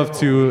 much love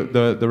to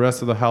the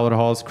rest of the Howlett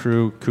Halls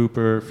crew,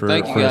 Cooper for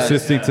Thank you, guys.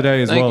 assisting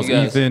today, as Thank well you,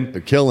 as guys. Ethan.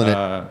 They're killing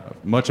it.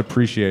 Much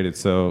appreciated.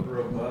 So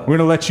we're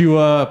gonna let you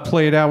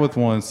play it out with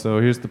one. So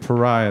here's the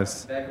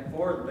Pariahs. Back and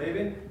forth,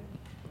 baby.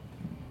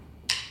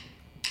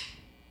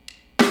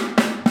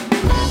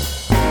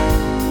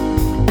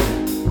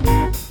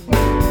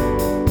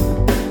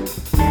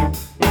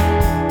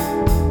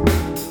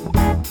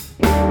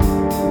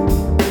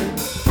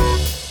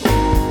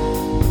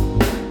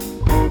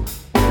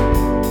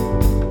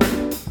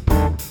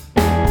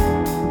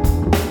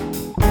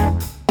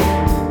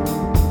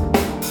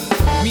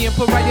 Me and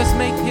Pariahs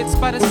make hits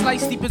by the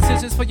slice, deep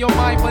incisions for your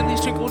mind. When these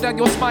trickle down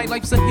your spine,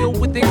 life's a hill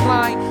with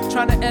incline.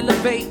 Trying to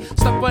elevate,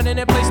 stuck running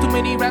in place, too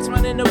many rats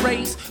running the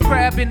race.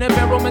 Crab in the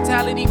barrel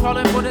mentality,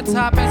 crawling for the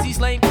top as these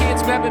lame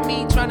kids grabbing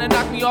me, trying to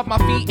knock me off my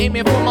feet,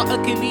 aiming for my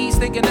Achilles,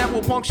 thinking that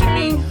will puncture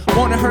me.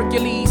 Born a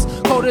Hercules,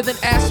 colder than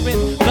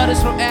Aspen, blood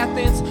is from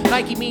Athens.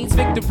 Nike means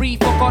victory,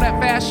 fuck all that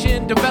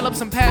fashion, develop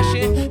some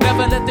passion.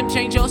 Never let them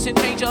change us and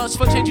change us.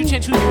 For change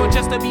who you are,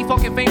 just to be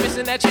fucking famous.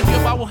 And that change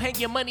I will hang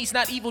your money's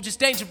not evil, just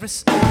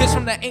dangerous. This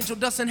from that angel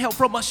doesn't help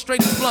from us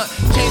straight as blunt.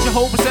 Change your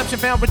whole perception,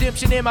 found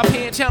redemption in my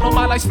pen. Channel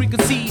my life's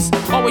frequencies,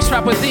 always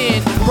trap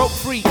within. Broke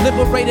free,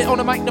 liberated on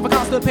the mic, never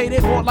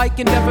constipated. More like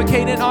and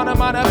defecated on a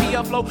minor be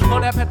afloat.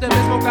 On that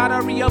pessimism,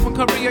 gonorrhea from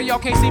Korea. Y'all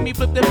can't see me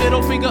flip the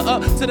middle finger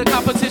up to the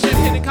competition.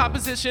 Hidden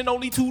composition,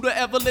 only 2 to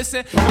ever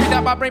listen. Every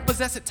time my brain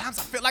possessed, at times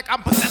I feel like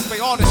I'm possessed by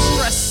all the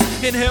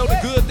stress. Inhale the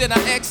good, then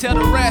I exhale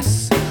the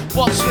rest.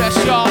 Fuck stress,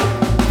 y'all,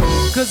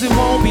 cause it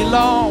won't be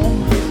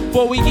long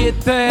before we get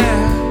there.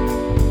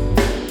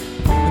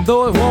 And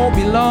though it won't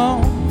be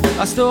long,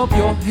 I still up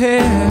your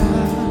hair.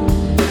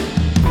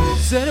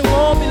 Said it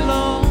won't be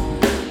long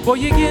before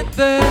you get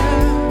there.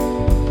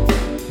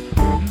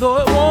 And though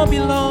it won't be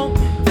long,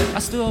 I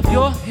still up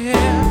your hair.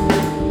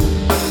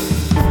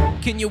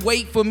 Can you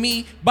wait for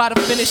me by the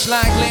finish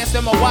line? Glanced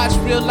at my watch,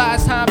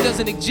 realized time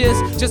doesn't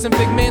exist. Just in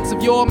figments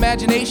of your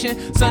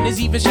imagination. Sun is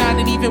even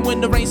shining even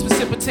when the rain's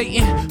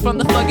precipitating. From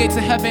the floodgates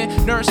of heaven,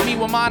 nourish me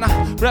with mana.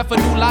 Breath of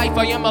new life,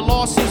 I am a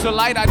lost source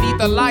light. I need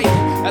the light.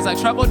 As I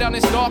travel down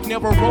this dark,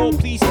 narrow road,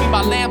 please be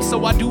my lamp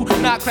so I do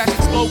not crash,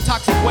 explode,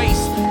 toxic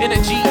waste.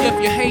 Energy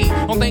if you hate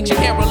on things you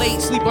can't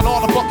relate. Sleep on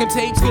all the fucking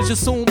tapes, cause you'll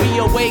soon be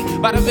awake.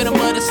 By the venom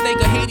of the snake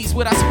of Hades,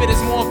 what I spit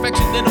is more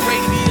infection than a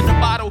rabies in the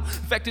bottle.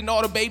 Infecting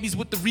all the babies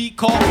with the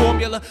recall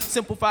formula.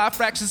 Simplified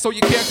fractions so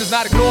your character's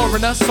not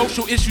ignoring us.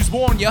 Social issues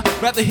warn ya.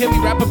 Rather hear me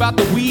rap about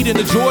the weed and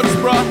the Jordans,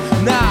 bruh.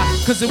 Nah,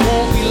 cause it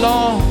won't be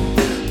long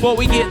before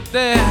we get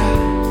there.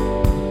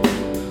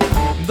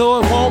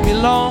 Though it won't be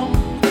long,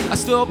 I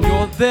still hope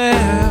you're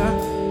there.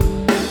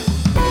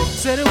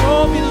 Said it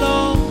won't be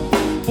long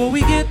before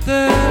we get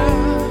there.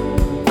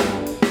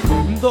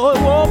 Though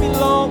it won't be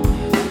long,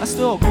 I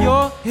still hope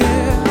you're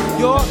here.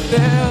 You're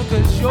there,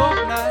 cause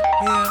you're not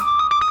here.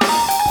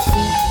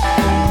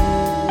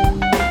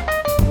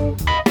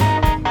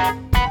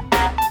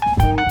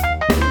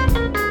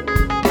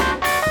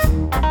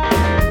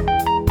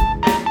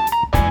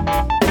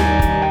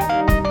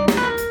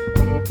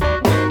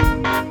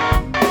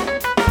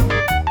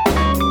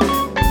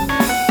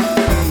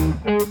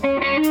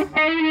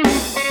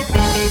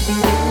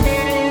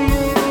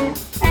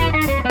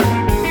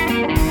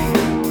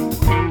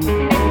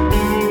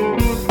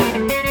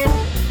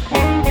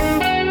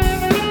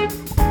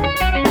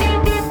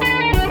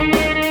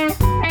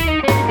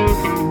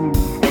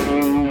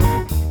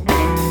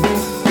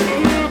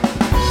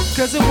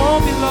 Cause it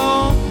won't be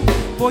long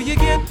before you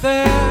get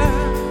there.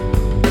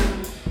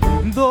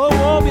 Though it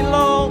won't be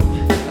long,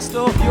 I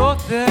still hope you're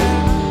there.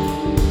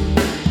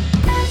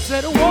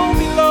 Said it won't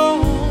be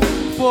long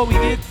before we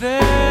get there.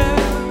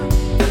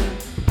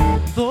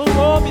 Though it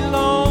won't be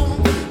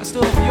long, I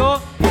still hope you're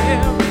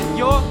here. And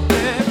you're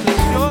there,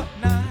 cause you're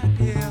not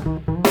here.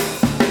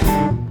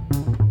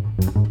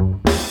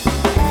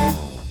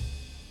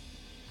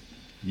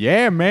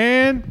 Yeah,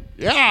 man.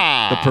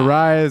 Yeah. The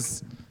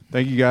Pariahs.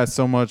 Thank you guys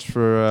so much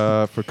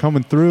for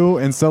coming through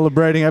and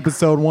celebrating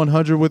episode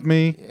 100 with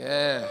me.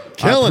 Yeah.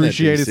 Killing I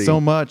appreciate it, DC. so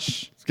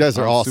much. These guys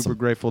are I'm awesome. super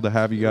grateful to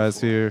have you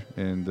guys here,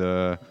 and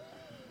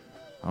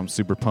I'm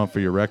super pumped for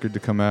your record to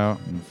come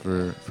out and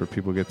for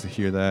people to get to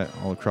hear that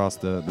all across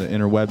the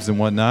interwebs and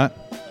whatnot.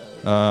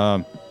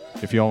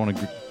 If y'all want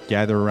to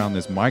gather around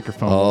this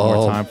microphone one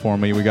more time for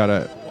me,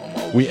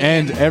 we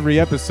end every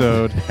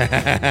episode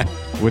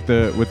with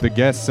the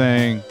guest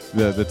saying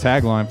the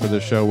tagline for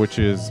the show, which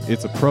is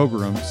 "It's a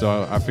program."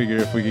 So I figure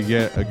if we could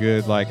get a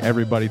good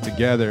everybody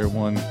together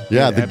the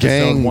episode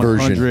gang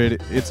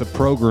 100, it's a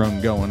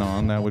program going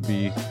on. That would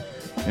be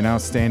an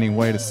outstanding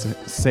way to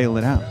sail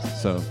it out.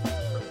 So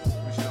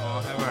We should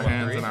all have our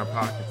hands in our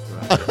pockets.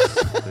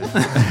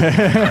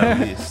 At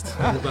least.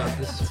 What about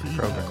this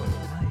program?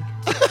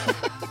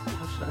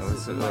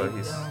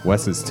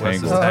 Wes is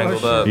tangled.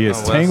 Tangled up. He is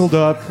No, Wes, tangled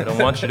up. I don't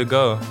want you to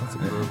go.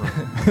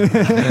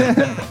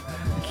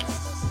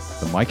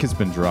 The mic has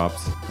been dropped.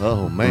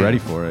 Oh, man. Ready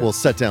for it. We'll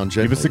set down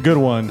gently. Give us a good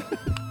one.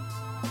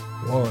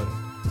 1,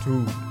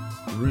 2,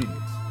 3.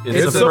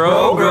 It's a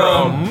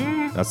program.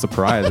 That's the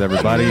prize,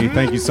 everybody.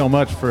 Thank you so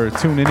much for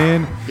tuning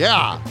in.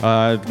 Yeah.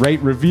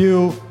 Rate,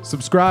 review,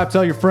 subscribe,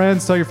 tell your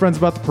friends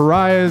about the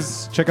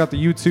Pariahs. Check out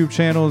the YouTube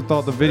channel with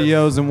all the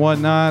videos and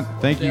whatnot.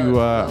 Thank you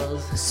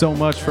so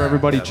much for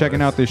everybody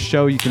checking out this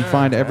show. You can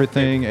find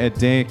everything at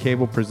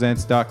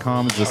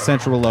dancablepresents.com. It's the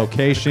central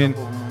location.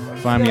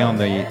 Find me on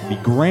the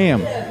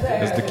gram,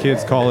 as the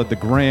kids call it, the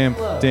gram,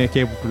 Dan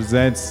Cable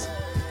Presents.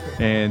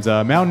 And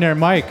Mountain Air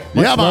Mike,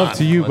 much love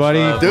to you, buddy.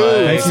 love,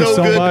 Dude, Thank you so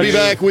so good much. to be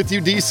back with you,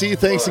 DC.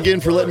 Thanks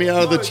again for letting me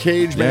out of the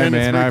cage, Yeah, man.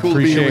 man, It's I pretty cool to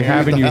be appreciate here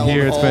having at you the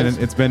here. Howland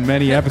It's been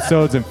many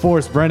episodes, and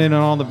Forrest Brennan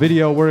and all the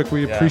video work.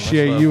 We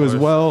appreciate much love, you as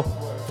Forrest. well.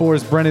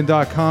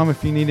 ForrestBrennan.com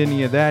if you need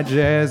any of that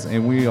jazz.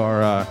 And we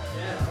are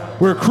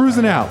we're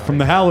cruising out from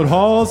the Hallowed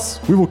Halls.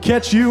 We will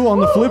catch you on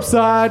the flip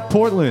side,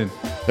 Portland.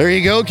 There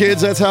you go,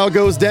 kids. That's how it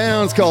goes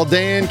down. It's called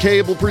Dan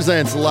Cable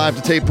Presents, the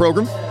live-to-tape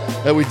program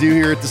that we do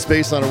here at the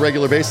Space on a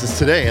regular basis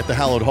today at the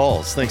Hallowed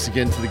Halls. Thanks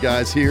again to the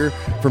guys here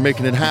for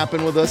making it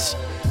happen with us.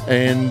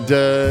 And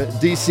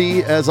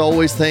DC, as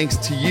always, thanks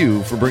to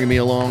you for bringing me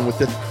along with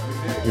it.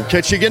 We'll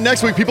catch you again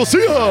next week, people.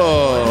 See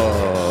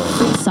ya!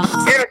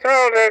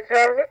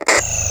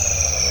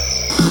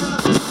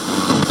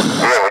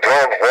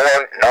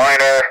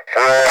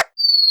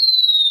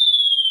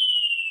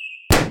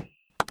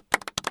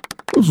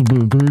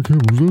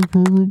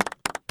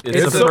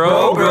 It's a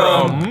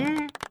program.